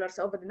dollars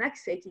over the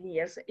next 18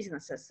 years is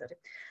necessary.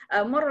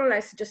 More or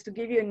less, just to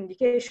give you an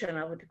indication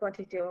of the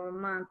quantity of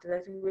amount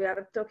that we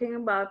are talking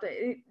about,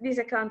 these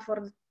account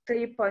for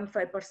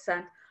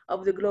 3.5%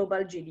 of the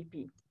global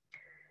GDP.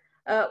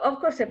 Of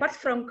course, apart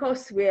from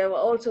costs, we have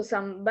also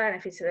some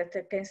benefits that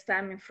can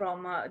stem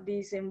from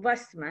these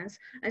investments.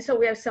 And so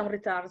we have some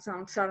returns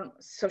on some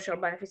social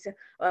benefits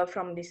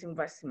from these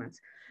investments.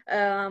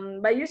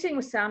 By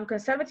using some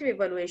conservative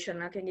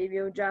evaluation, I can give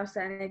you just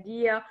an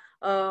idea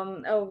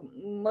of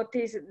what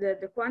is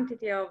the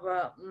quantity of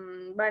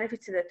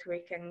benefits that we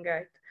can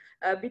get.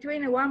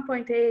 Between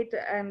 1.8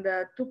 and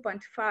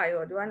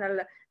 2.5 of the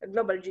annual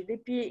global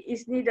GDP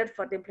is needed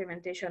for the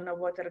implementation of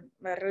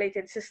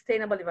water-related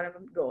sustainable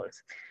development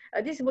goals.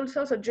 This will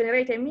also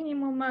generate a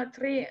minimum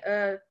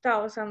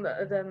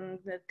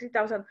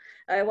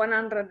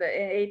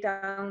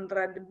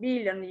 3,800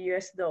 billion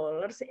US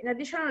dollars in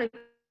additional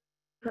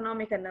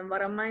economic and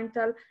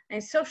environmental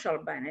and social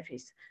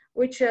benefits,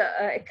 which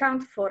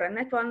account for a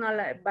net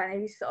annual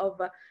benefits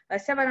of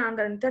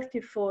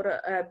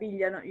 734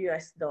 billion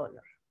US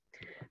dollars.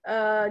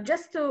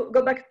 Just to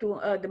go back to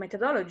the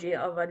methodology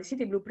of the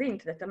city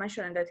blueprint that I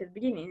mentioned at the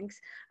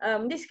beginnings,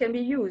 this can be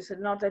used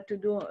in order to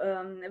do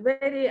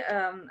very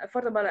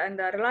affordable and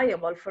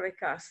reliable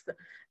forecast,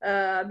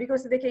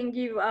 because they can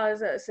give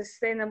us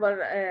sustainable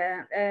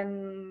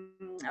and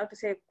how to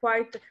say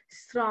quite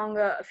strong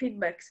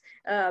feedbacks,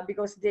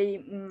 because they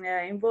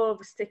involve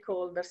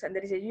stakeholders, and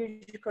there is a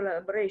huge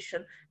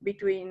collaboration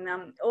between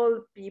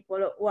all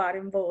people who are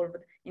involved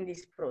in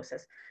this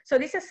process. So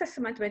this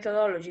assessment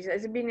methodology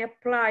has been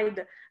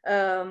applied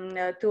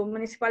to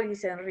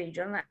municipalities and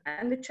regions,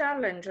 and the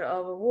challenge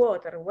of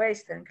water,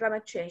 waste, and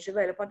climate change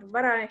developed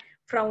vary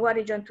from one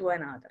region to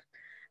another.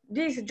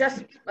 This is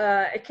just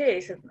a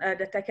case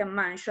that I can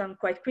mention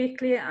quite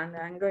quickly, and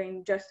I'm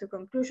going just to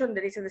conclusion.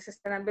 There is the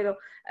Sustainable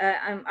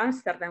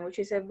Amsterdam, which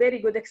is a very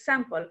good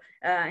example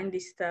in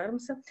these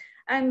terms.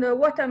 And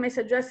what I may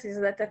suggest is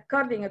that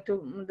according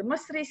to the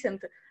most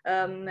recent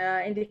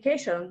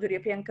indication of the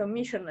European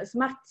Commission,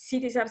 smart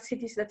cities are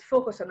cities that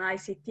focus on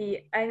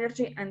ICT,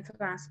 energy, and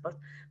transport.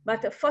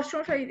 But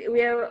fortunately,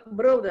 we have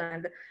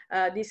broadened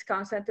this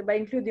concept by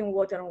including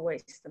water and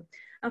waste.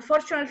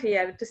 Unfortunately,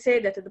 I have to say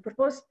that the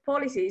proposed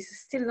policy is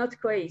still not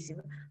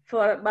cohesive,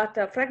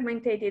 but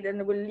fragmented,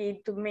 and will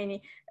lead to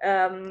many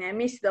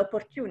missed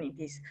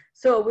opportunities.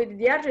 So with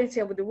the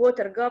urgency of the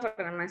water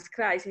governance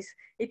crisis,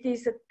 it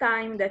is a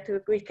time that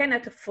we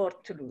cannot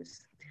afford to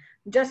lose.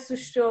 Just to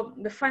show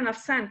the final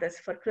sentence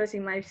for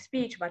closing my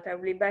speech, but I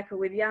will be back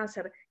with the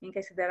answer in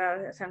case there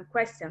are some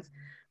questions.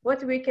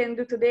 What we can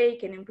do today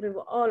can improve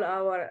all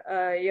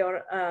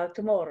your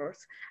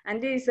tomorrows.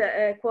 And this is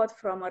a quote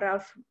from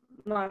Ralph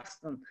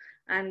Marston.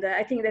 And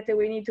I think that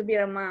we need to be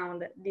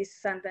around this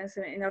sentence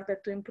in order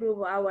to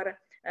improve our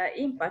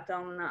impact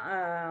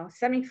on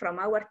stemming from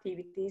our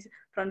activities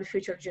from the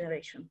future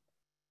generation.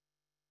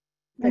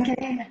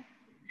 Okay.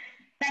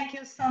 Thank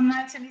you so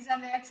much,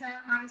 Elizabeth.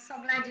 I'm so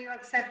glad you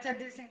accepted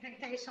this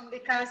invitation,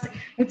 because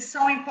it's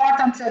so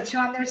important to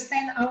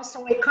understand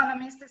also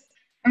economists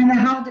and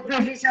how the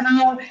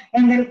provisional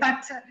and the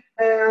impact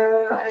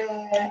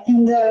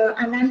in the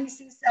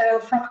analysis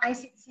from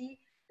ICT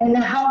and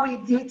how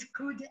it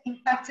could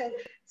impact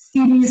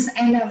cities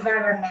and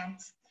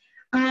environments.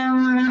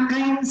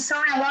 I'm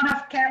sorry, a lot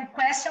of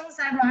questions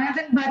arrived,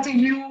 but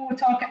you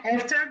talk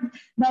after.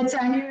 But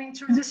you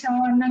introduce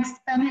our next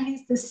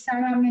panelist,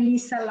 Sarah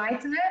Melissa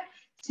Leitner.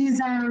 She's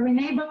a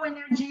renewable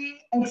energy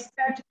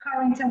expert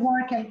currently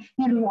working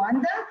in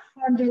Rwanda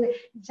for the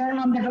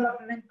German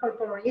Development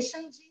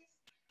Corporation.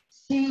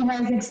 She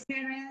has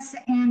experience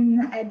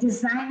in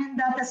designing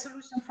data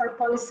solutions for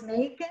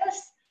policymakers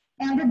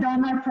and the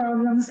donor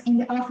programs in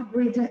the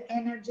off-grid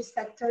energy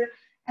sector,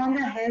 and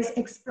has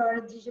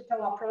explored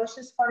digital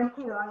approaches for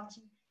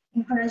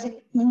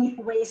encouraging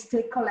e-waste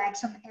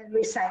collection and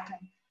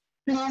recycling.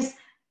 Please,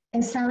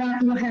 Sarah,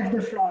 you have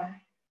the floor.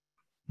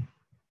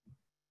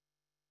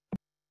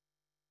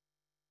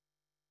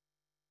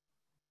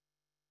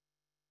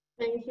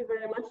 Thank you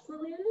very much,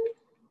 Lillian.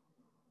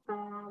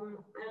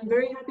 I'm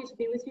very happy to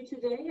be with you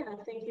today.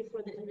 Thank you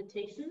for the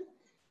invitation.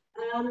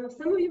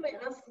 Some of you may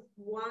ask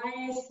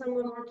why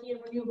someone working in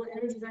renewable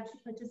energy is actually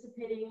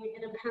participating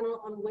in a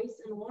panel on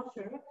waste and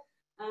water.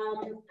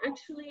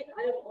 Actually,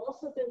 I've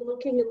also been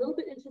looking a little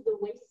bit into the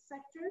waste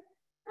sector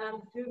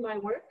through my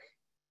work,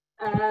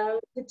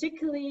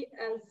 particularly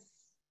as...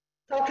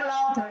 Talk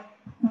louder.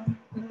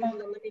 Let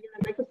me get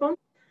a microphone.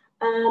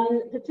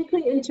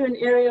 Particularly into an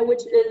area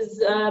which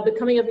is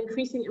becoming of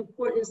increasing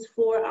importance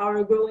for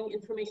our growing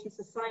information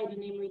society,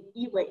 namely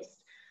e-waste.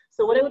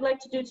 So what I would like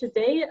to do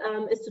today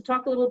is to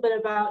talk a little bit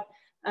about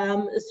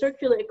a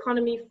circular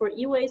economy for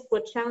e-waste,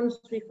 what challenges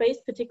we face,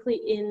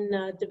 particularly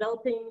in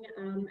developing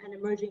and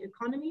emerging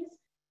economies,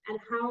 and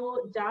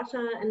how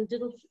data and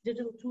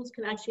digital tools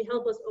can actually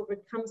help us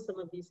overcome some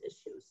of these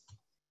issues.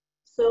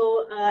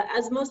 So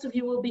as most of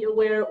you will be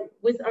aware,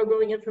 with our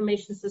growing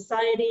information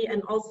society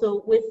and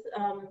also with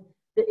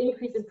the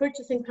increase in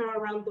purchasing power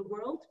around the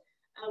world,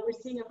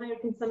 we're seeing a higher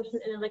consumption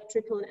in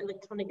electrical and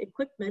electronic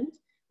equipment,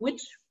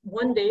 which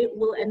one day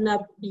will end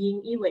up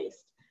being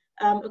e-waste.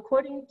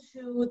 According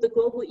to the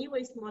Global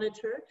E-Waste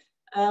Monitor,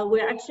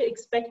 we're actually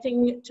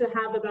expecting to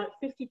have about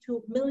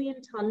 52 million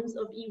tons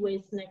of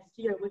e-waste next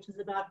year, which is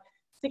about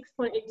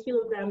 6.8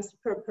 kilograms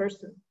per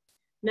person.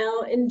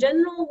 Now, in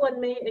general, one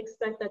may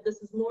expect that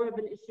this is more of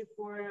an issue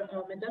for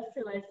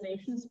industrialized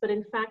nations, but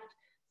in fact,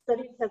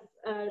 studies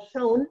have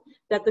shown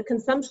that the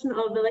consumption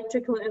of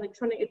electrical and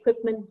electronic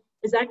equipment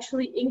is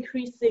actually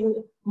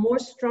increasing more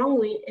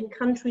strongly in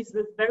countries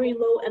with very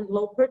low and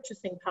low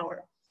purchasing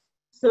power.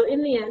 So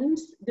in the end,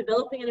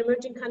 developing and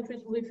emerging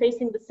countries will be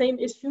facing the same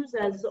issues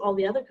as all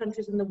the other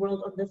countries in the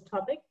world on this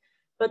topic.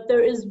 But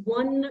there is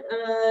one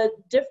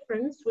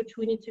difference which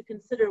we need to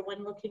consider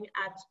when looking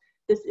at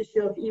this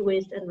issue of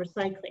e-waste and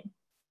recycling.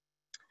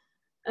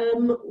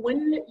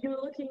 When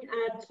you're looking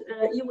at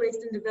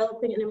e-waste in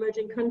developing and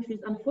emerging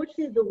countries,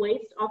 unfortunately, the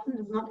waste often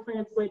does not find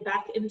its way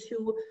back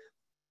into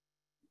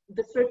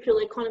the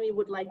circular economy we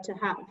would like to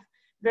have.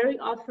 very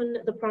often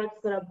the products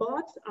that are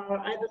bought are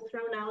either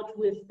thrown out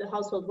with the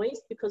household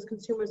waste because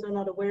consumers are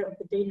not aware of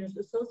the dangers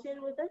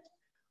associated with it,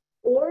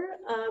 or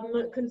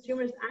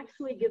consumers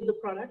actually give the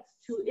products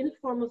to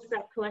informal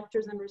scrap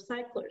collectors and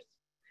recyclers.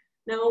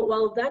 Now,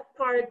 while that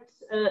part,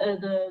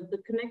 the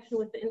connection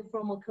with the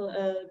informal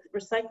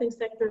recycling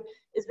sector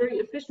is very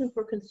efficient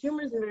for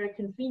consumers and very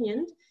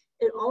convenient,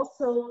 it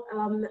also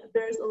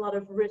bears a lot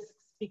of risks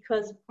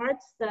because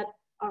parts that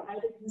are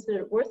either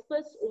considered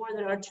worthless or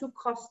that are too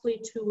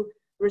costly to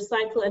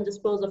recycle and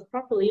dispose of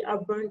properly are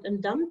burned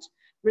and dumped,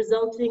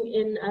 resulting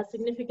in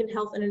significant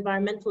health and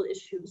environmental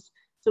issues.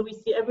 So we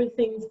see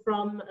everything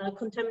from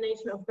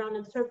contamination of ground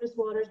and surface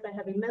waters by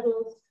heavy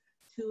metals,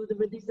 to the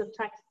release of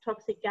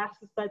toxic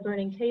gases by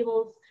burning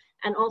cables,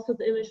 and also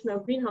the emission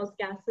of greenhouse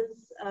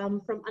gases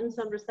from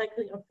unsound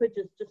recycling of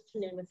fridges, just to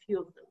name a few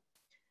of them.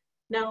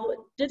 Now,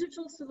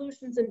 digital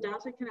solutions and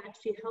data can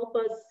actually help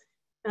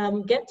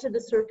us get to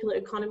the circular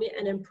economy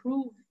and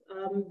improve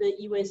the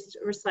e-waste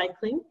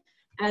recycling.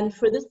 And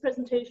for this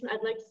presentation,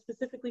 I'd like to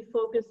specifically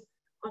focus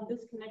on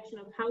this connection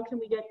of how can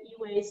we get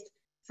e-waste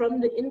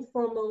from the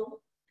informal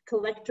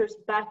collectors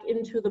back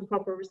into the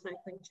proper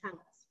recycling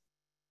channels.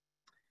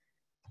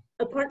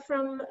 Apart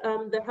from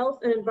the health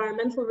and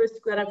environmental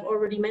risk that I've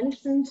already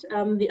mentioned,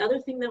 the other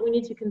thing that we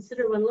need to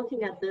consider when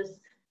looking at this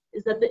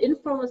is that the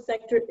informal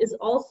sector is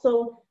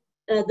also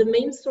the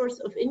main source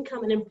of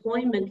income and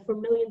employment for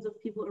millions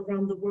of people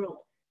around the world.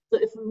 So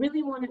if we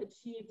really want to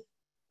achieve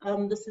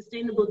the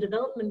sustainable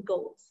development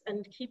goals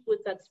and keep with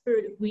that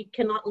spirit, we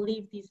cannot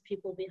leave these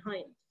people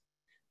behind.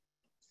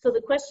 So the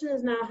question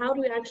is now, how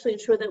do we actually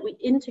ensure that we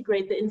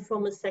integrate the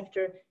informal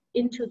sector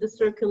into the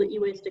circular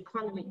e-waste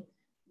economy?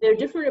 There are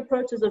different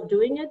approaches of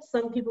doing it.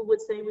 Some people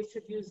would say we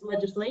should use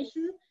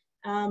legislation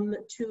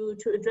to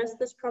address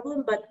this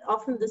problem, but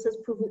often this has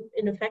proven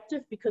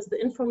ineffective because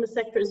the informal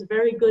sector is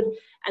very good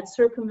at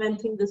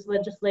circumventing this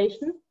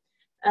legislation.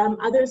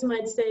 Others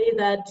might say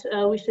that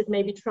we should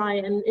maybe try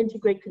and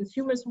integrate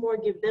consumers more,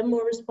 give them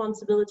more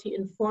responsibility,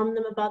 inform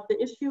them about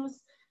the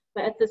issues,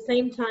 but at the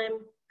same time,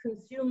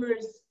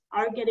 consumers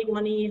are getting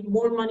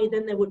more money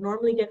than they would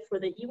normally get for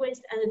the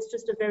e-waste, and it's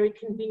just a very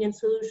convenient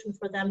solution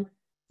for them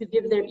to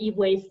give their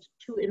e-waste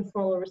to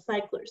informal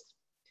recyclers.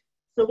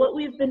 So what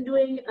we've been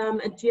doing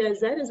at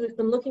GIZ is we've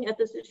been looking at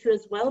this issue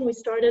as well, and we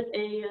started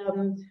a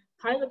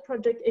pilot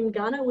project in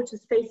Ghana, which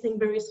is facing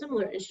very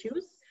similar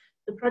issues.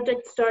 The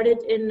project started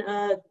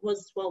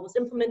was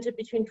implemented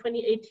between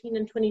 2018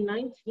 and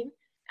 2019,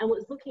 and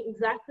was looking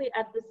exactly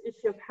at this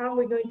issue of how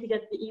we're going to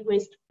get the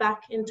e-waste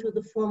back into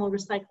the formal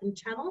recycling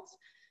channels.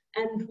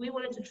 And we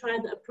wanted to try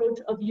the approach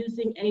of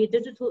using a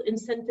digital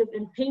incentive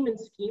and payment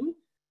scheme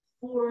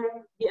for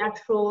the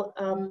actual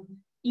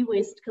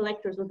e-waste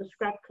collectors or the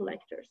scrap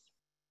collectors.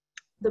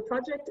 The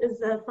project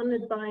is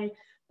funded by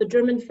the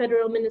German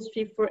Federal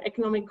Ministry for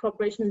Economic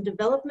Cooperation and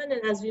Development.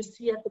 And as you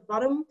see at the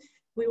bottom,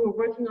 we were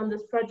working on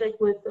this project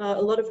with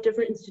a lot of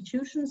different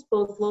institutions,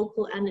 both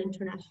local and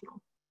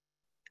international.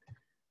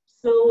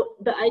 So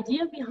the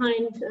idea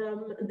behind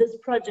this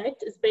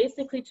project is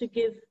basically to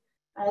give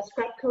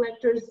scrap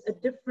collectors a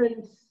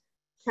different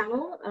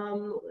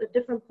channel, a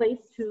different place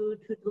to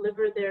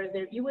deliver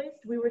their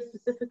e-waste. We were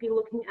specifically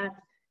looking at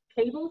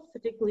cables,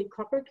 particularly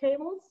copper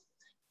cables.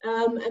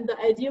 And the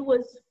idea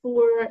was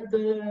for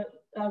the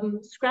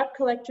scrap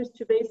collectors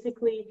to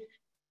basically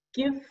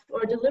give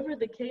or deliver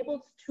the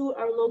cables to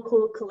our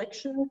local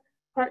collection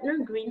partner,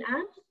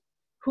 GreenAd,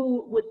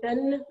 who would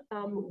then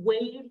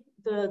weigh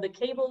the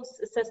cables,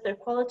 assess their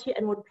quality,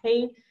 and would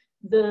pay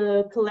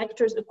the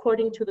collectors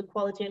according to the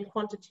quality and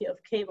quantity of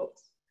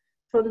cables.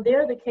 From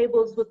there, the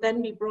cables would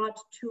then be brought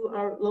to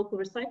our local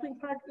recycling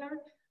partner,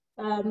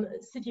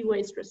 City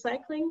Waste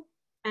Recycling,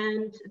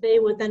 and they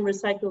would then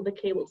recycle the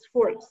cables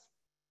for us.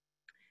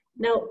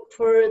 Now,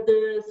 for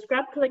the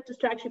scrap collectors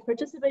to actually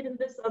participate in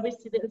this,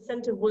 obviously the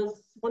incentive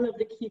was one of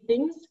the key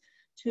things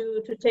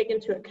to take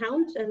into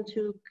account and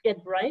to get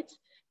right.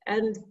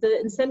 And the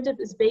incentive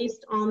is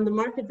based on the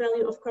market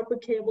value of copper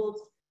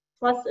cables,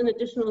 plus an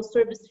additional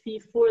service fee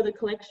for the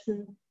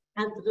collection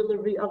and the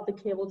delivery of the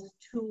cables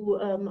to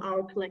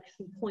our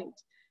collection point.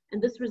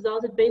 And this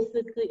resulted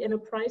basically in a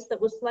price that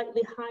was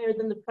slightly higher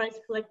than the price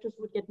collectors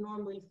would get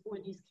normally for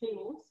these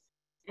cables,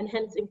 and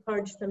hence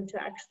encouraged them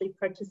to actually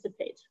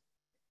participate.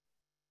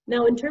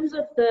 Now, in terms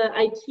of the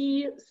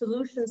IT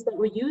solutions that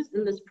were used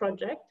in this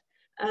project,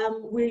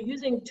 we're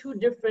using two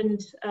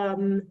different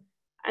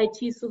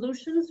IT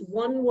solutions.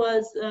 One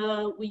was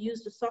we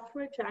used a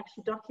software to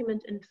actually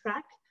document and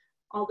track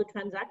all the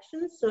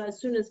transactions. So as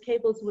soon as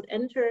cables would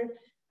enter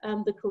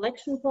the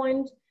collection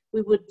point,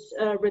 we would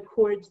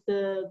record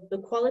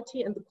the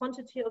quality and the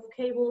quantity of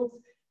cables,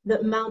 the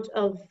amount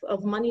of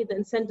money, the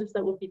incentives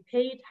that would be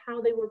paid,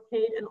 how they were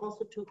paid, and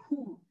also to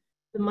whom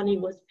the money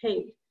was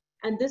paid.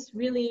 And this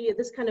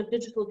kind of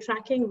digital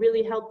tracking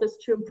really helped us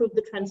to improve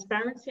the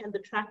transparency and the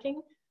tracking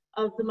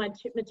of the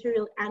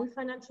material and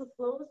financial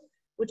flows,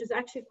 which is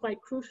actually quite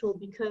crucial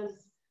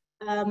because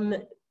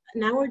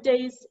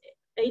nowadays,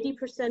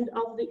 80%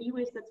 of the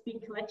e-waste that's being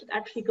collected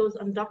actually goes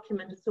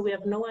undocumented. So we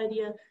have no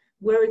idea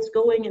where it's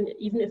going, and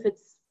even if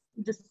it's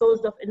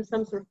disposed of in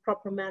some sort of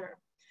proper manner.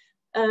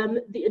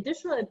 The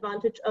additional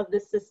advantage of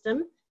this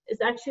system is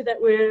actually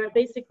that we're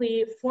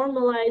basically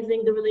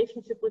formalizing the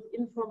relationship with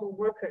informal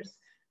workers,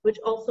 which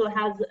also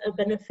has a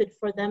benefit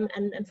for them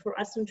and for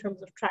us in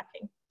terms of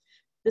tracking.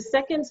 The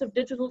second sort of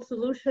digital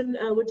solution,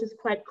 which is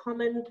quite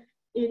common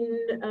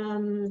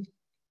in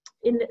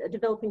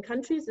developing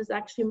countries, is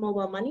actually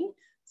mobile money.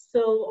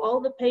 So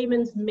all the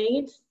payments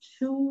made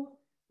to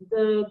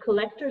the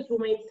collectors were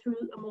made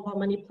through a mobile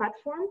money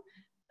platform.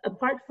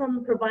 Apart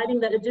from providing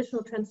that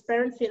additional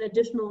transparency and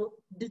additional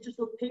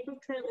digital paper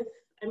trail, if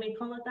I may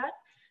call it that,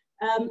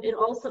 it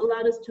also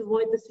allowed us to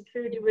avoid the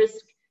security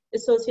risk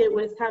associated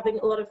with having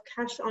a lot of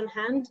cash on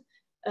hand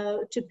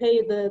to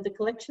pay the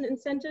collection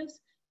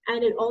incentives.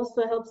 And it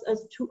also helps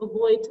us to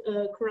avoid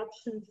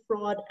corruption,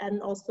 fraud,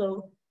 and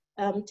also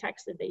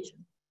tax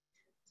evasion.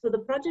 So the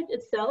project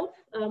itself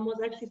was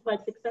actually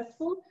quite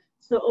successful.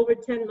 So over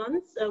 10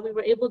 months, we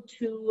were able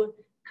to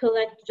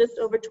collect just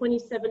over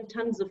 27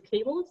 tons of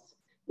cables.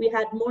 We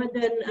had more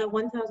than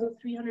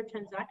 1,300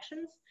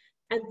 transactions.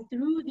 And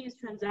through these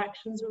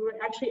transactions, we were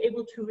actually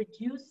able to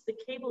reduce the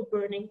cable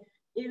burning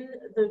in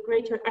the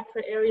greater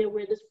Accra area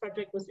where this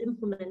project was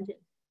implemented,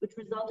 which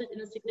resulted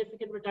in a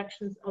significant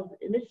reductions of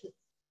emissions.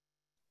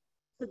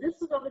 So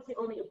this is obviously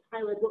only a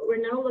pilot. What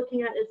we're now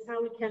looking at is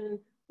how we can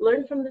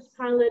learn from this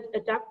pilot,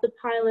 adapt the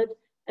pilot,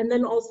 and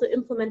then also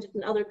implement it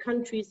in other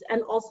countries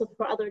and also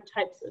for other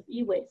types of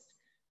e-waste.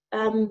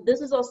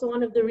 This is also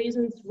one of the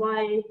reasons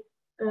why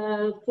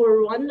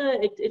for Rwanda,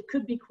 it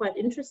could be quite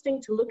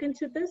interesting to look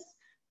into this.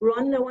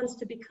 Rwanda wants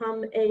to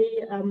become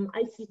a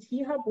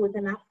ICT hub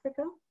within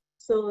Africa.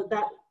 So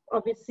that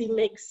obviously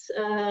makes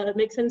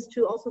sense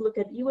to also look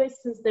at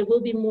e-waste, since there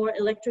will be more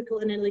electrical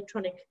and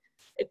electronic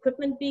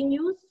equipment being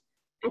used.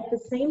 At the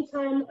same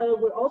time,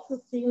 we're also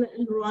seeing that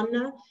in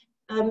Rwanda,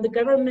 the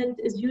government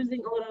is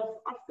using a lot of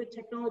off-grid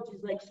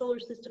technologies like solar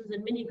systems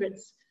and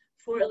mini-grids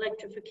for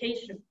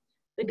electrification.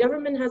 The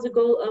government has a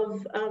goal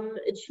of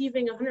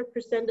achieving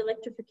 100%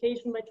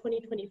 electrification by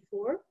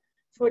 2024,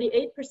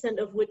 48%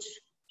 of which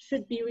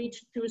should be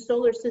reached through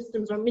solar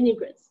systems or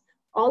mini-grids.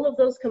 All of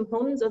those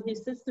components of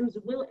these systems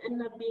will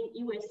end up being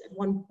e-waste at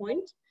one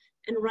point.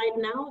 And right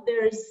now,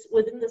 there's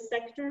within the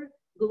sector,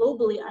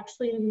 globally,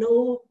 actually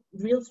no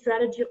real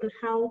strategy on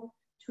how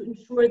to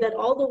ensure that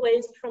all the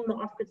waste from the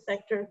off-grid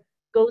sector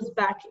goes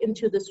back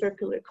into the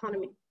circular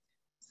economy.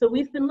 So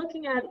we've been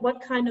looking at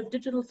what kind of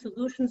digital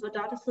solutions or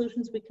data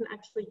solutions we can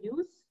actually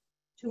use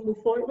to move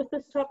forward with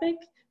this topic.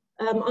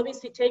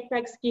 Obviously,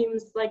 take-back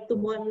schemes like the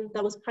one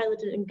that was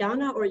piloted in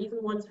Ghana, or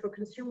even ones for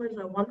consumers,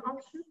 are one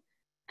option.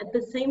 At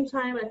the same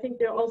time, I think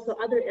there are also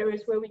other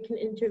areas where we can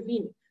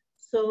intervene.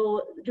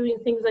 So doing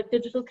things like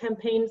digital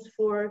campaigns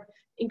for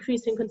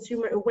increasing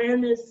consumer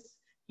awareness,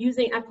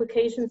 using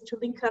applications to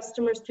link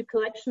customers to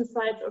collection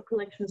sites or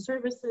collection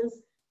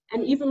services,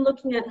 and even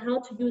looking at how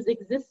to use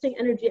existing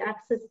energy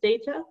access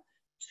data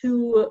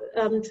to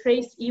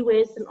trace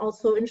e-waste and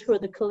also ensure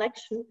the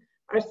collection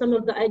are some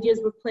of the ideas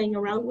we're playing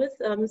around with,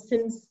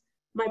 since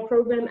my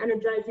program,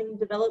 Energizing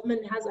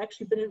Development, has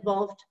actually been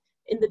involved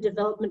in the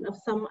development of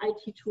some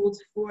IT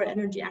tools for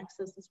energy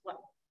access as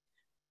well.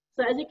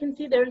 So as you can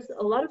see, there's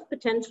a lot of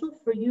potential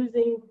for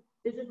using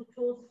digital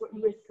tools for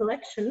e-waste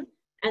collection,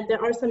 and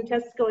there are some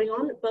tests going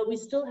on, but we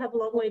still have a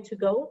long way to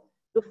go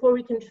before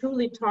we can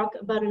truly talk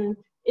about an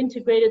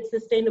integrated,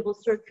 sustainable,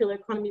 circular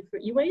economy for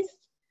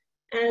e-waste.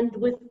 And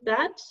with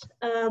that,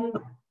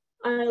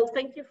 I'll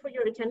thank you for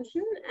your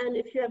attention, and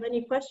if you have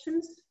any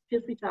questions,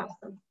 feel free to ask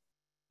them.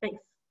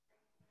 Thanks.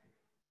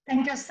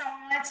 Thank you so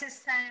much,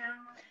 Sarah.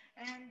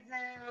 And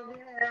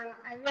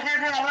we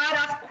have a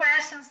lot of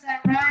questions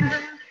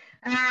around.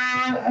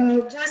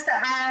 Just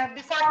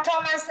before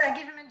Thomas,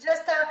 give me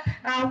just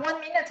 1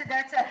 minute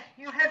that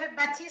you have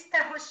Batista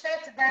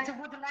Rochette that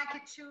would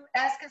like to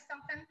ask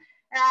something.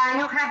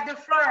 You have the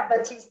floor,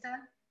 Batista.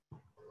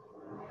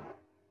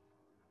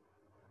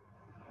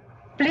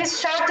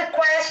 Please short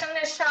question,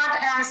 a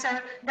short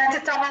answer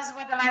that Thomas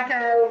would like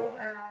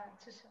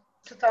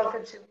to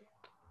talk to.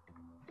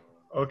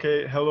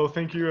 Okay, hello,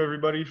 thank you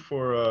everybody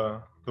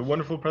for the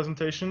wonderful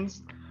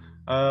presentations.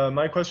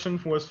 My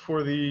question was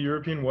for the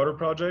European Water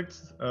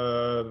Project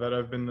that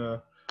I've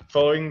been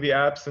following the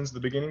app since the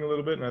beginning a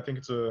little bit, and I think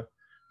it's a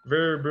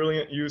very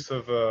brilliant use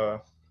of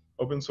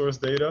open source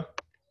data.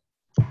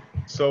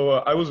 So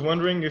I was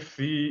wondering if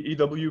the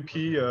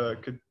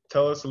EWP could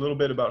tell us a little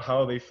bit about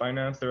how they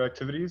finance their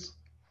activities.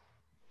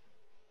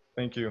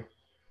 Thank you.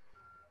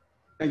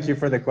 Thank you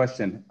for the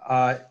question.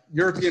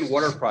 European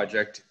Water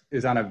Project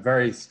is on a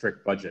very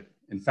strict budget.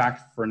 In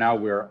fact, for now,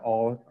 we're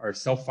all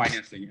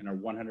self-financing and are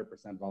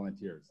 100%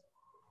 volunteers.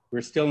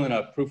 We're still in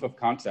a proof of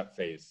concept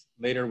phase.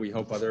 Later, we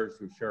hope others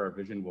who share our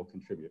vision will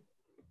contribute.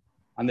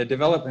 On the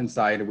development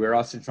side, we're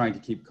also trying to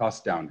keep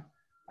costs down.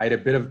 I had a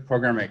bit of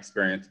programming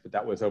experience, but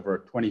that was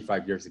over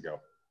 25 years ago.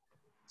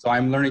 So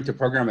I'm learning to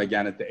program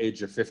again at the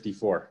age of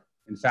 54.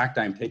 In fact,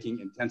 I'm taking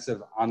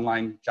intensive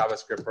online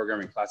JavaScript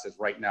programming classes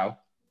right now,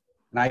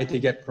 and I had to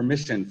get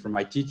permission from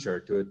my teacher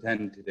to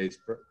attend today's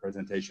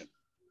presentation.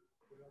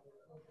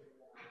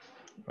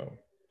 Oh.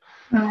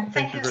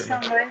 Thank you so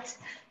much.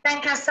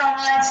 Thank you so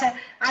much.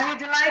 I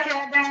would like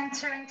then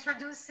to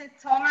introduce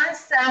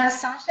Thomas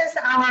Sanchez,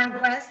 our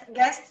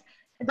guest,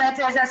 that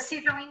is a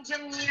civil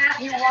engineer.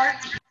 He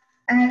worked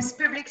as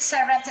public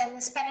servant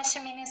and Spanish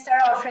Minister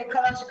of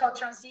Ecological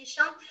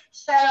Transition,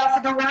 chair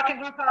of the working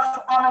group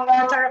on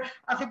water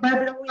of the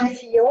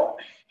WFIO.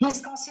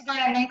 He's considered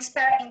an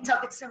expert in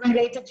topics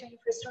related to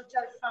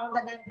infrastructure, fund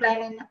and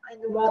planning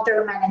and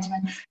water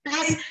management.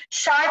 Please,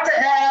 short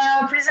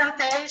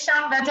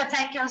presentation, but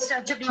thank you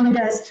to be with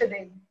us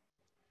today.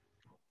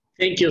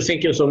 Thank you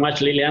so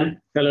much,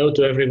 Lilian. Hello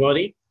to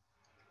everybody.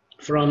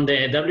 From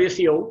the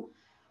WSIO,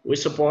 we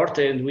support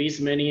and wish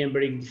many and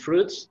very good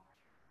fruits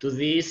to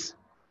this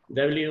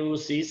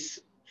WSIS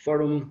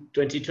Forum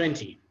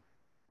 2020.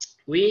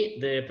 We,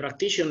 the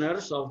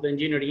practitioners of the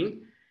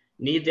engineering,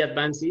 need the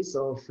advances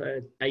of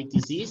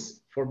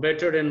ITCs for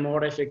better and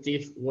more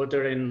effective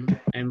water and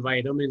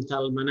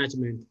environmental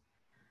management.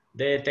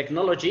 The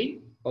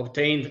technology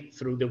obtained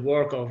through the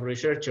work of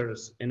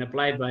researchers and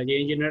applied by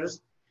the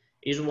engineers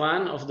is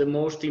one of the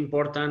most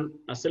important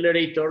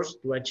accelerators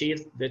to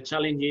achieve the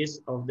challenges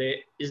of the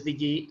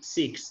SDG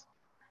 6.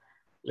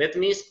 Let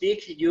me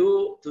speak to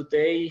you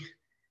today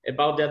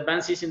about the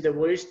advances in the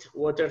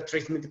wastewater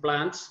treatment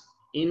plants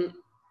and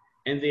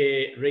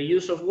the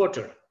reuse of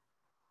water,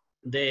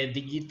 the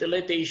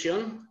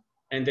digitalization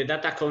and the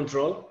data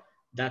control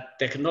that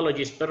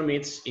technologies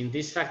permits in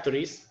these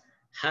factories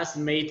has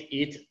made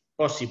it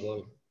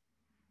possible.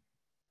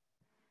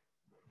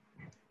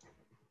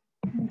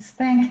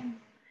 Thank you.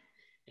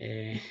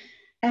 I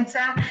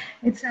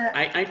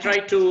try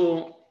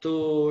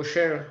to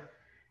share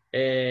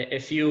a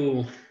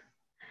few.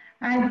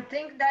 I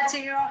think that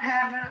you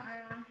have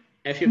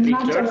a few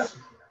pictures.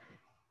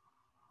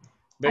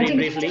 Very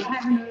briefly.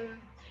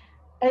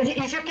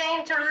 If you can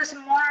introduce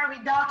more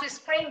without a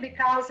screen,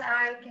 because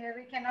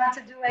we cannot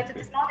do it at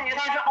this moment. You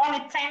have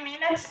only 10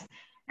 minutes,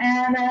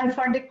 and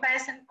for the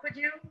question, could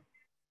you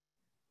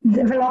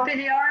develop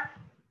your?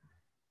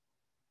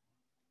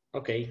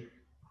 Okay.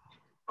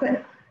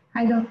 Good.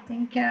 I don't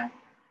think.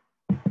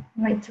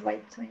 Wait.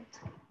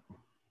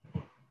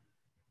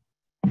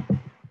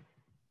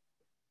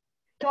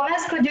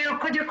 Thomas, could you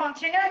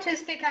continue to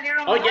speak a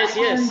little more? Oh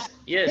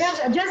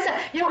yes. Just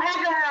you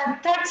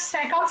have 30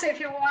 seconds if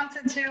you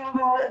wanted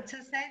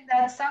to say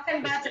that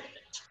something, but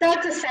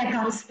 30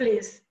 seconds,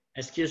 please.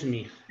 Excuse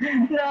me.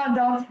 No,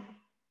 don't.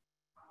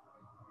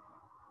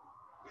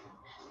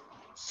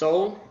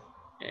 So,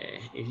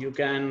 if you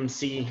can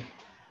see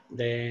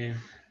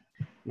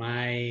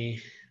my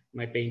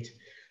paint.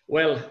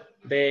 Well,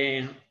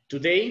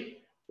 today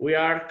we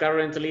are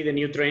currently the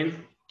new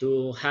trend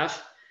to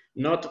have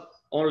not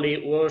only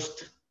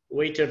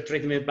wastewater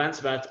treatment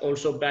plants, but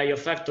also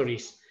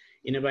biofactories.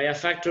 In a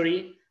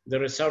biofactory,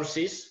 the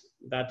resources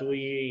that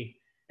we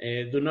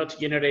do not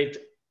generate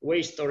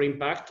waste or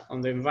impact on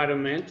the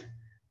environment,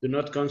 do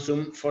not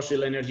consume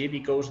fossil energy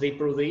because they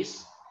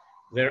produce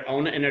their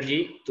own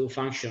energy to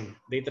function.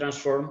 They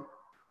transform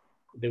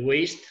the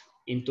waste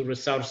into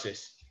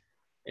resources.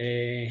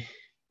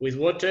 With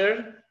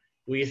water,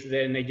 with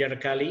the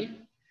Negerkali,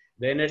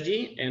 the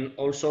energy, and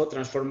also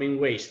transforming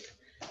waste.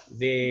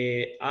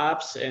 The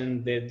apps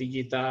and the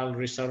digital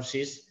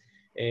resources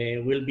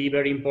will be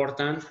very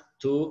important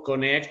to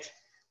connect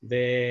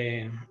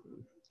to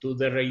the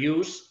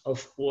reuse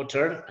of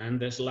water and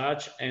the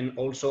sludge, and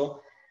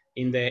also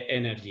in the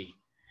energy.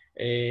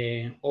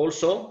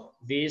 Also,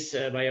 these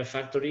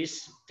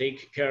biofactories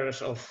take care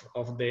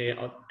of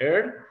the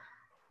air.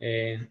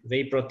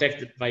 They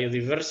protect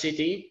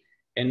biodiversity,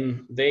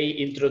 and they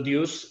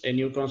introduce a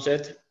new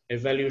concept, a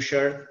value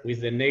share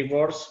with the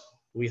neighbors,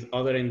 with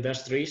other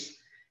industries,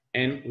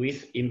 and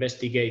with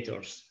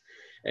investigators.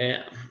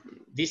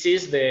 This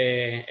is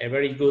a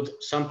very good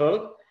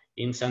sample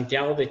in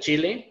Santiago de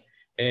Chile.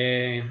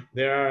 They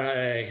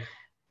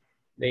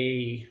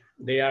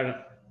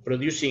are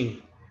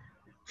producing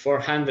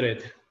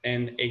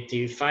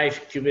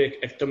 485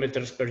 cubic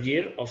hectometers per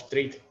year of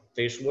treated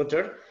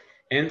wastewater,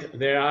 and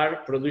they are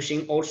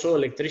producing also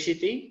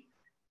electricity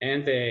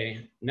and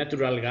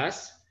natural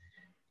gas.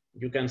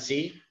 You can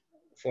see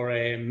for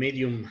a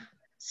medium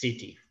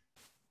city.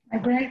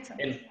 Great.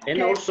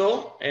 And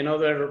also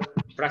another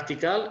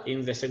practical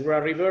in the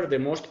Segura River, the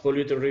most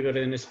polluted river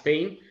in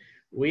Spain,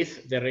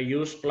 with the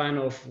reuse plan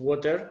of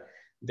water,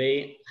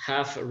 they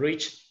have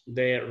reached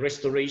the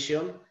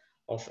restoration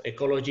of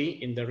ecology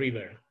in the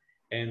river.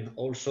 And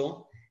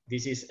also,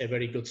 this is a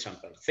very good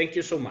sample. Thank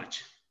you so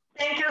much.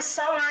 Thank you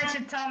so much,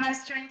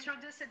 Thomas, to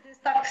introduce this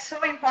topic,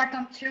 so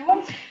important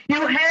too.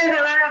 You have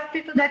a lot of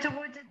people that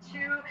would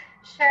to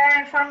share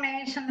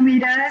information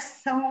with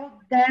us, so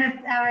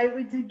that I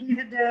would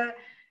give the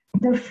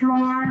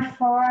floor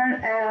for,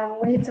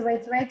 wait,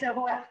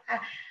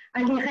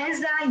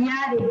 Alireza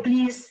Yari,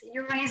 please,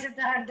 you raised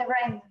the hand.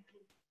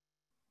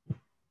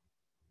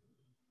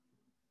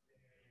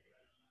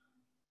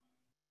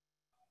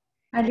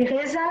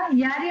 Alireza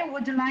Yari,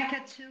 would you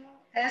like to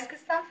ask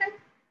something?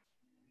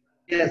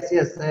 Yes.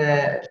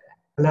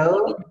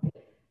 Hello.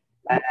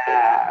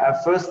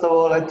 First of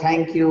all,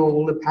 thank you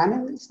all the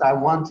panelists. I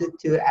wanted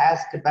to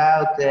ask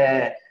about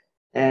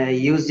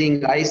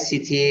using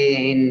ICT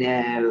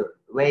in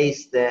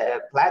waste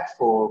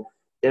platform.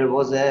 There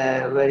was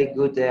a very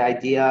good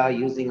idea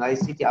using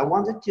ICT. I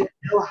wanted to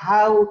know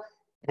how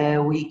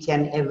we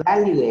can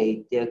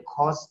evaluate the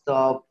cost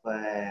of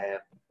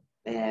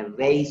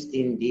waste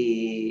in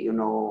the,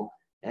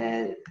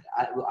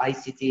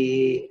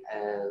 ICT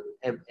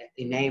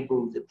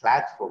enabled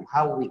platform.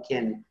 How we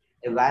can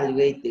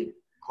evaluate the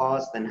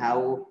cost and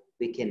how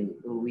we can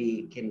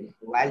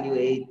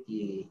evaluate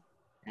the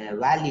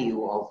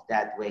value of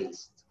that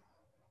waste.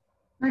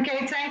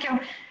 Okay, thank you.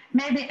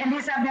 Maybe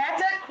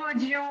Elisabetta,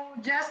 could you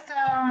just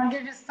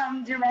give us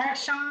some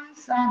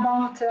directions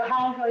about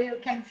how you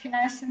can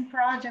finance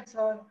projects,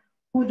 or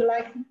would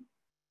like?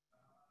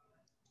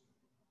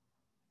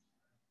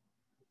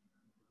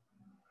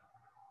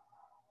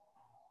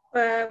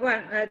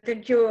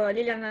 Thank you,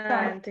 Lilian,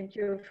 and thank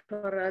you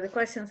for the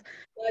questions.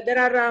 There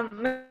are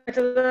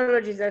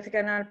methodologies that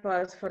can help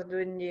us for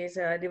doing this.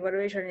 The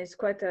evaluation is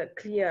quite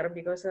clear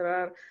because there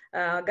are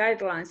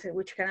guidelines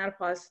which can help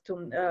us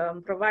to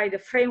provide a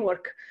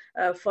framework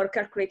for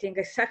calculating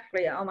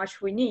exactly how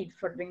much we need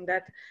for doing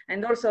that.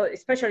 And also,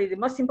 especially the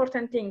most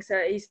important things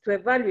is to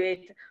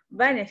evaluate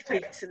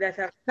benefits that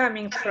are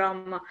coming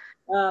from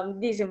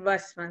these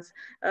investments.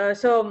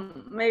 So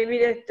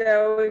maybe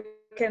that we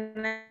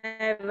can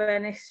have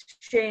an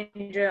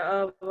exchange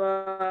of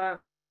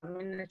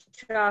in a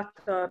chat,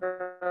 or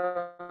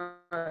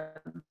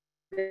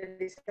there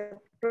is a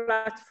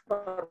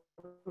platform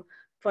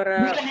for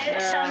the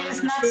connection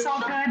is not so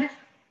good.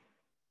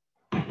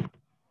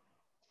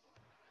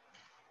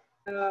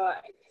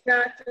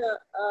 Chat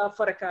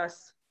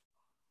forecast.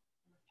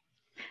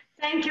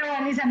 Thank you,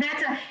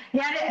 Elisabetta.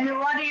 Yeah,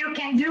 what you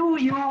can do,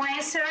 you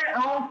answer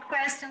all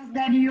questions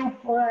that you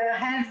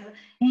have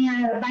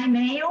by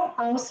mail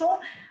also.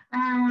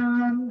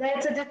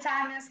 That's the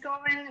time is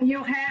going.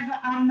 You have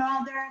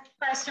another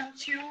question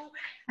too.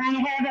 I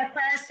have a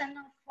question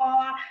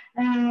for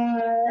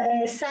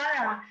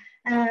Sarah.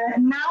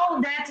 Now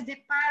that the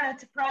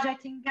pilot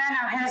project in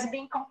Ghana has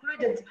been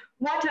concluded,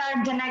 what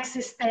are the next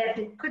steps?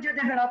 Could you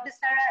develop,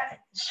 Sarah?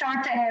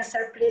 Short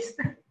answer, please.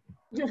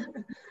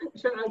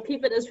 Sure, I'll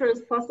keep it as short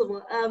as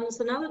possible.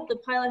 So now that the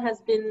pilot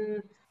has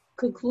been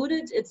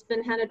concluded, it's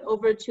been handed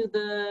over to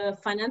the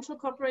financial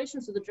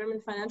corporation, so the German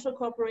financial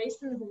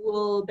corporation, who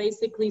will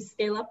basically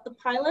scale up the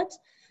pilot.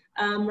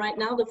 Right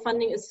now, the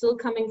funding is still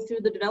coming through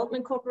the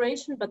development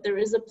corporation, but there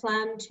is a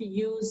plan to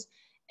use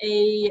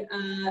a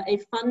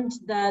fund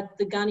that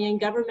the Ghanaian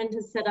government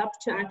has set up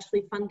to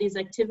actually fund these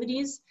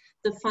activities.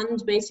 The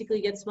fund basically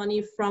gets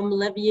money from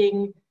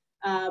levying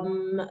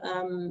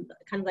kind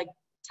of like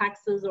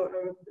taxes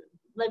or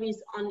levies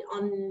on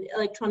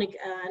electronic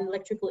and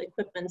electrical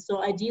equipment.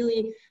 So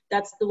ideally,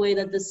 that's the way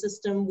that the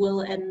system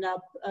will end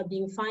up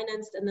being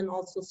financed and then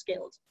also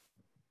scaled.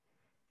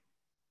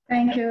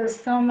 Thank you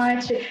so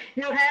much. You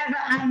have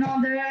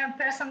another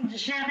person,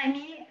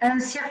 Jeremy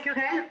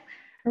Circurel,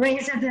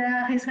 raised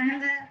his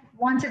hand,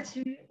 wanted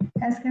to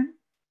ask him.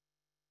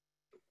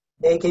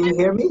 Hey, can you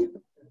hear me?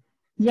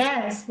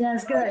 Yes,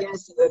 yes, good.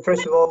 Yes,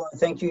 first of all,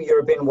 thank you,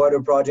 European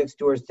Water Projects,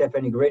 to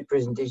Stephanie. Great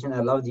presentation. I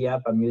love the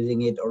app. I'm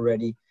using it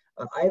already.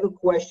 I have a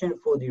question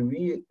for the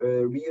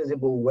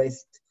reusable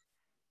waste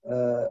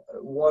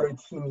water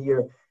team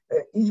here.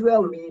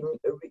 Israel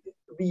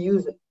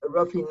reuse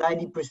roughly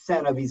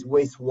 90% of its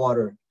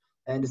wastewater,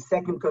 and the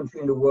second country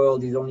in the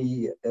world is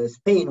only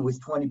Spain with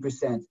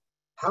 20%.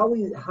 How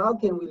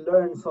can we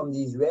learn from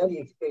the Israeli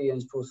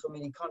experience for so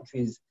many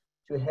countries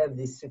to have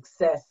this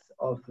success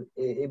of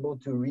able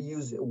to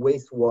reuse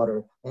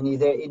wastewater? And is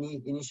there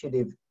any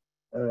initiative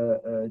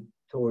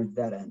towards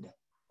that end?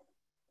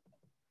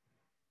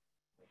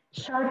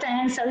 Short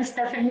answer,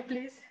 Stephanie,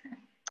 please.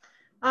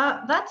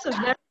 That's a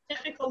very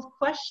difficult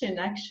question,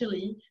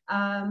 actually.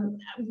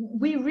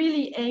 We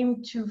really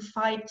aim to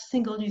fight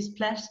single-use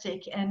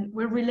plastic, and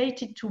we're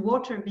related to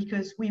water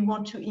because we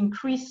want to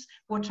increase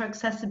water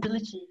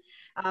accessibility.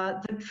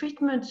 The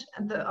treatment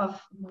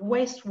of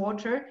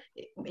wastewater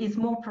is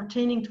more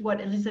pertaining to what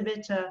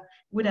Elizabeth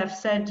would have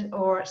said,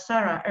 or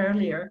Sarah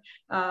earlier,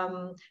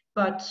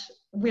 but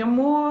we're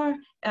more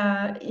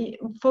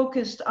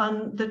focused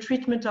on the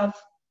treatment of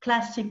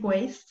plastic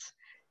waste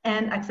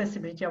and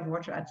accessibility of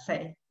water, I'd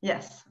say.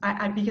 Yes,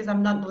 because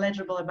I'm not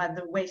knowledgeable about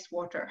the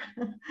wastewater,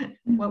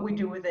 what we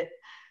do with it.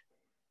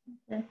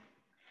 Okay.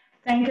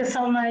 Thank you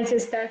so much,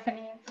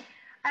 Stephanie.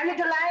 I would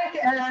like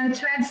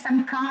to add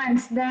some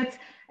comments that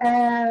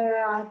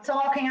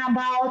talking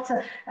about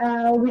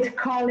with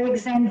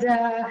colleagues and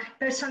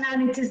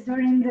personalities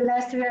during the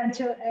last year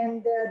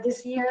and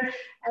this year,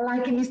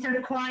 like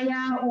Mr.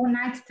 Koya,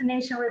 United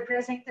Nations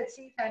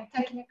representative and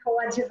technical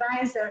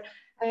advisor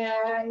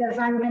in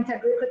environment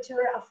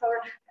agriculture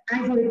for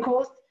Ivory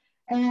Coast.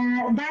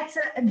 That's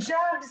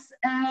jobs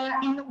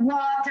in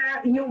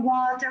water, new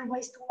water,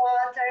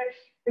 wastewater,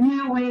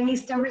 new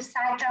waste,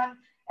 recycle,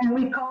 and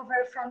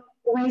recover from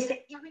waste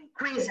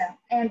increase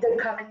in the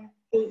coming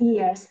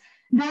years.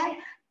 Then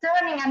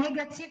turning a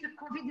negative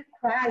COVID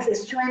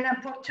crisis to an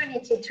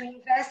opportunity to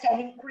invest and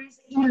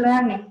increase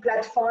e-learning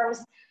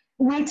platforms,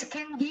 which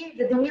can give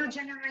the new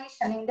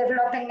generation in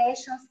developing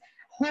nations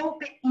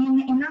hope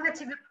in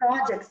innovative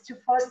projects to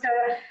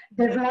foster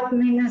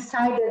development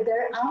inside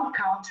their own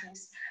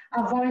countries,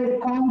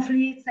 avoid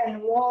conflicts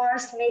and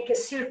wars, make a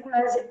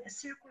circular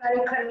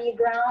economy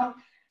ground,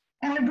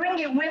 and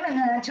bringing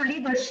women to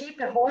leadership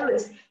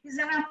roles is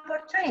an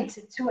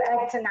opportunity to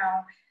act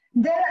now.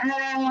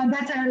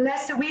 Then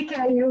last week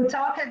you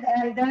talked,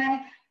 and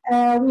then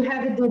we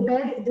have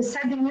the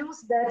sad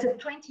news that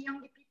 20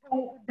 young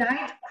people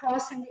died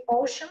crossing the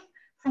ocean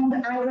from the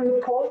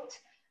Ivory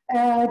Coast,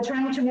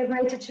 trying to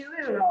migrate to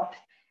Europe.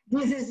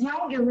 This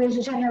younger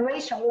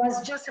generation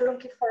was just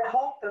looking for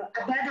hope,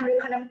 a better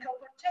economic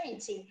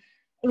opportunity.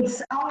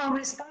 It's our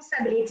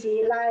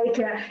responsibility, like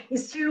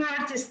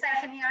Stuart,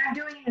 Stephanie are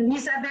doing,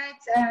 Elizabeth,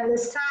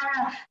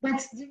 Sarah,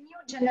 that's the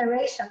new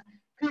generation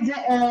could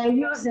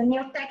use the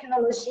new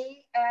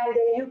technology, and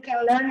you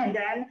can learn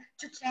them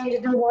to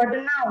change the world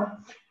now.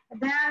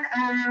 Then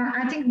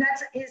I think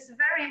that is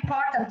very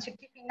important to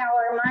keep in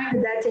our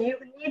mind that you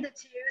need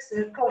to use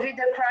the COVID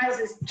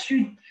crisis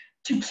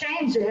to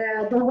change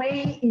the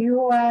way you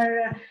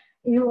are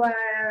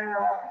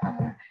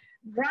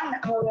run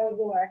our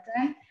world.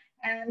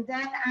 And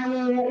then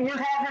you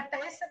have a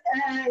pace,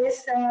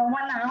 it's 1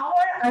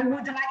 hour. I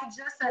would like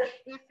just,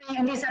 if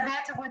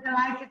Elizabeth would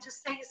like to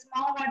say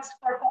small words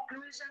for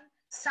conclusion,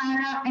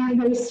 Sarah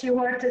and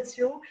Stuart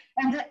too.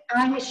 And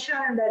I'm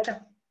sure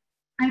that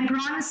I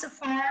promise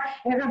for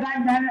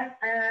everybody that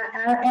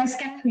are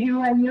asking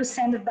you, and you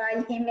send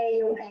by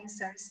email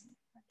answers.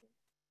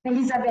 Okay.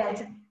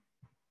 Elizabeth.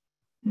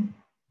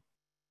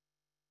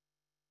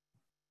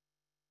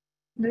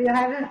 Do you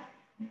have it?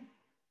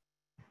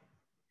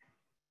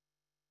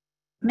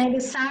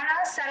 Maybe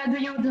Sarah? Sarah,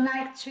 do you would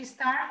like to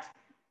start?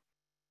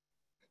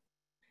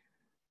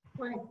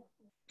 Well,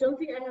 I don't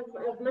think I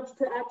have much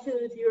to add to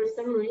your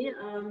summary.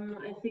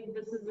 I think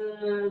this is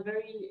a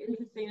very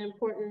interesting and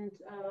important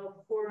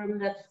forum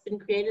that's been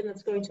created, and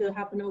that's going to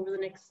happen over the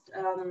next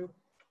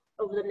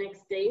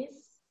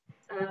days.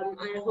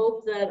 I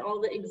hope that all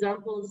the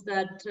examples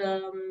that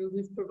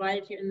we've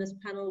provided here in this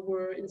panel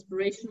were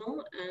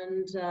inspirational,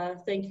 and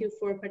thank you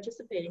for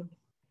participating.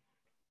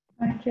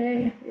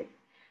 Okay.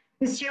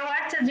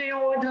 Stuart, do you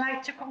would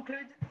like to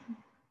conclude?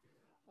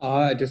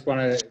 I just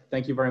want to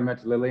thank you very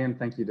much, Lillian.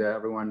 Thank you to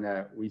everyone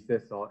at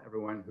WSIS,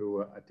 everyone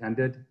who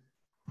attended.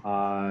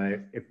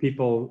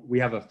 We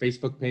have a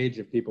Facebook page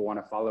if people want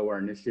to follow our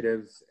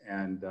initiatives,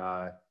 and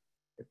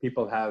if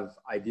people have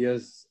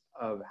ideas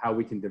of how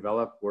we can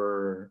develop,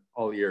 we're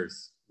all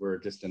ears. We're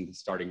just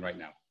starting right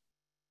now.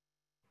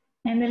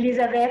 And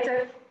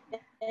Elizabeth?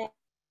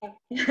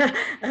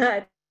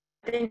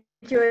 Thank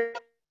you,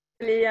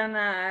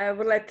 Liliana. I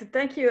would like to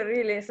thank you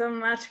really so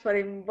much for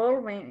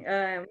involving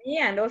me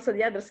and also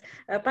the others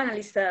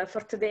panelists for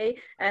today.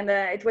 And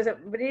it was a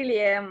really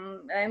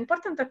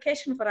important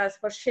occasion for us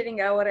for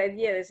sharing our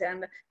ideas.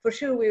 And for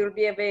sure, we will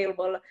be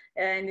available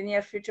in the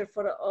near future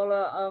for all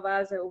of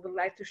us who would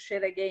like to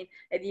share again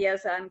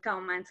ideas and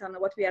comments on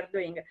what we are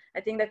doing.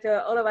 I think that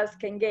all of us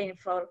can gain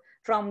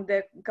from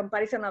the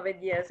comparison of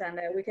ideas,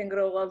 and we can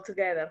grow all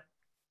together.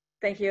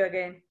 Thank you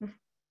again.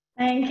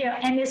 Thank you.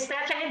 And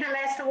Stephanie, the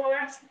last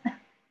words.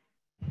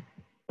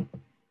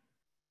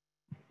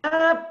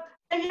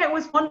 It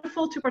was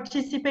wonderful to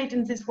participate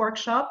in this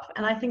workshop,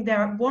 and I think there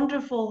are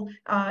wonderful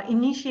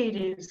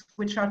initiatives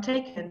which are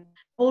taken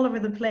all over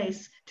the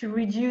place to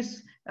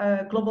reduce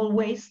global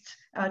waste,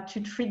 to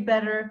treat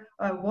better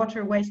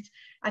water waste.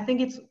 I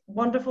think it's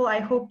wonderful. I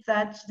hope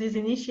that these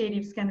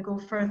initiatives can go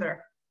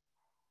further.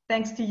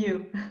 Thanks to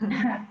you.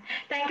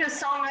 Thank you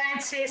so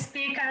much,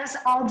 speakers,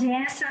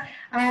 audience.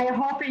 I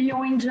hope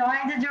you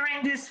enjoyed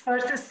during this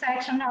first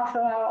section of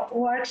the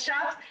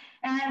workshop.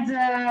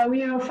 And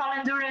we will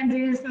follow during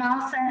this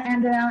month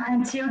and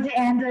until the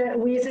end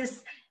with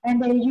this.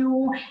 And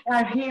you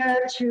are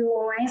here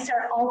to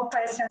answer all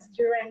questions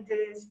during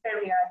this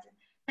period.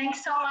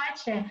 Thanks so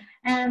much.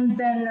 And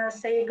then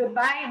say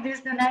goodbye. This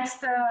is the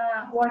next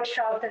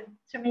workshop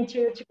to meet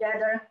you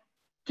together.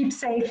 Keep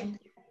safe.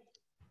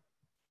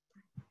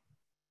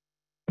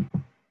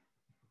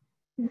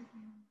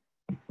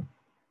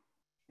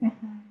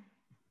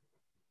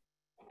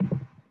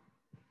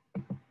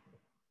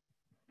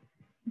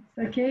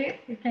 It's okay,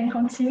 you can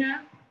continue.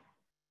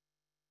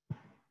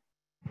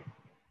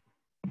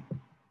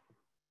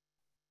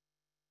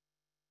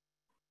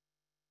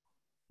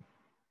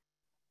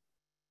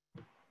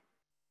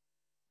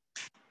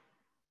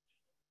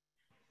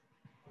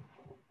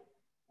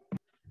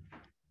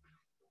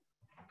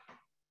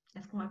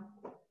 Laisse-moi.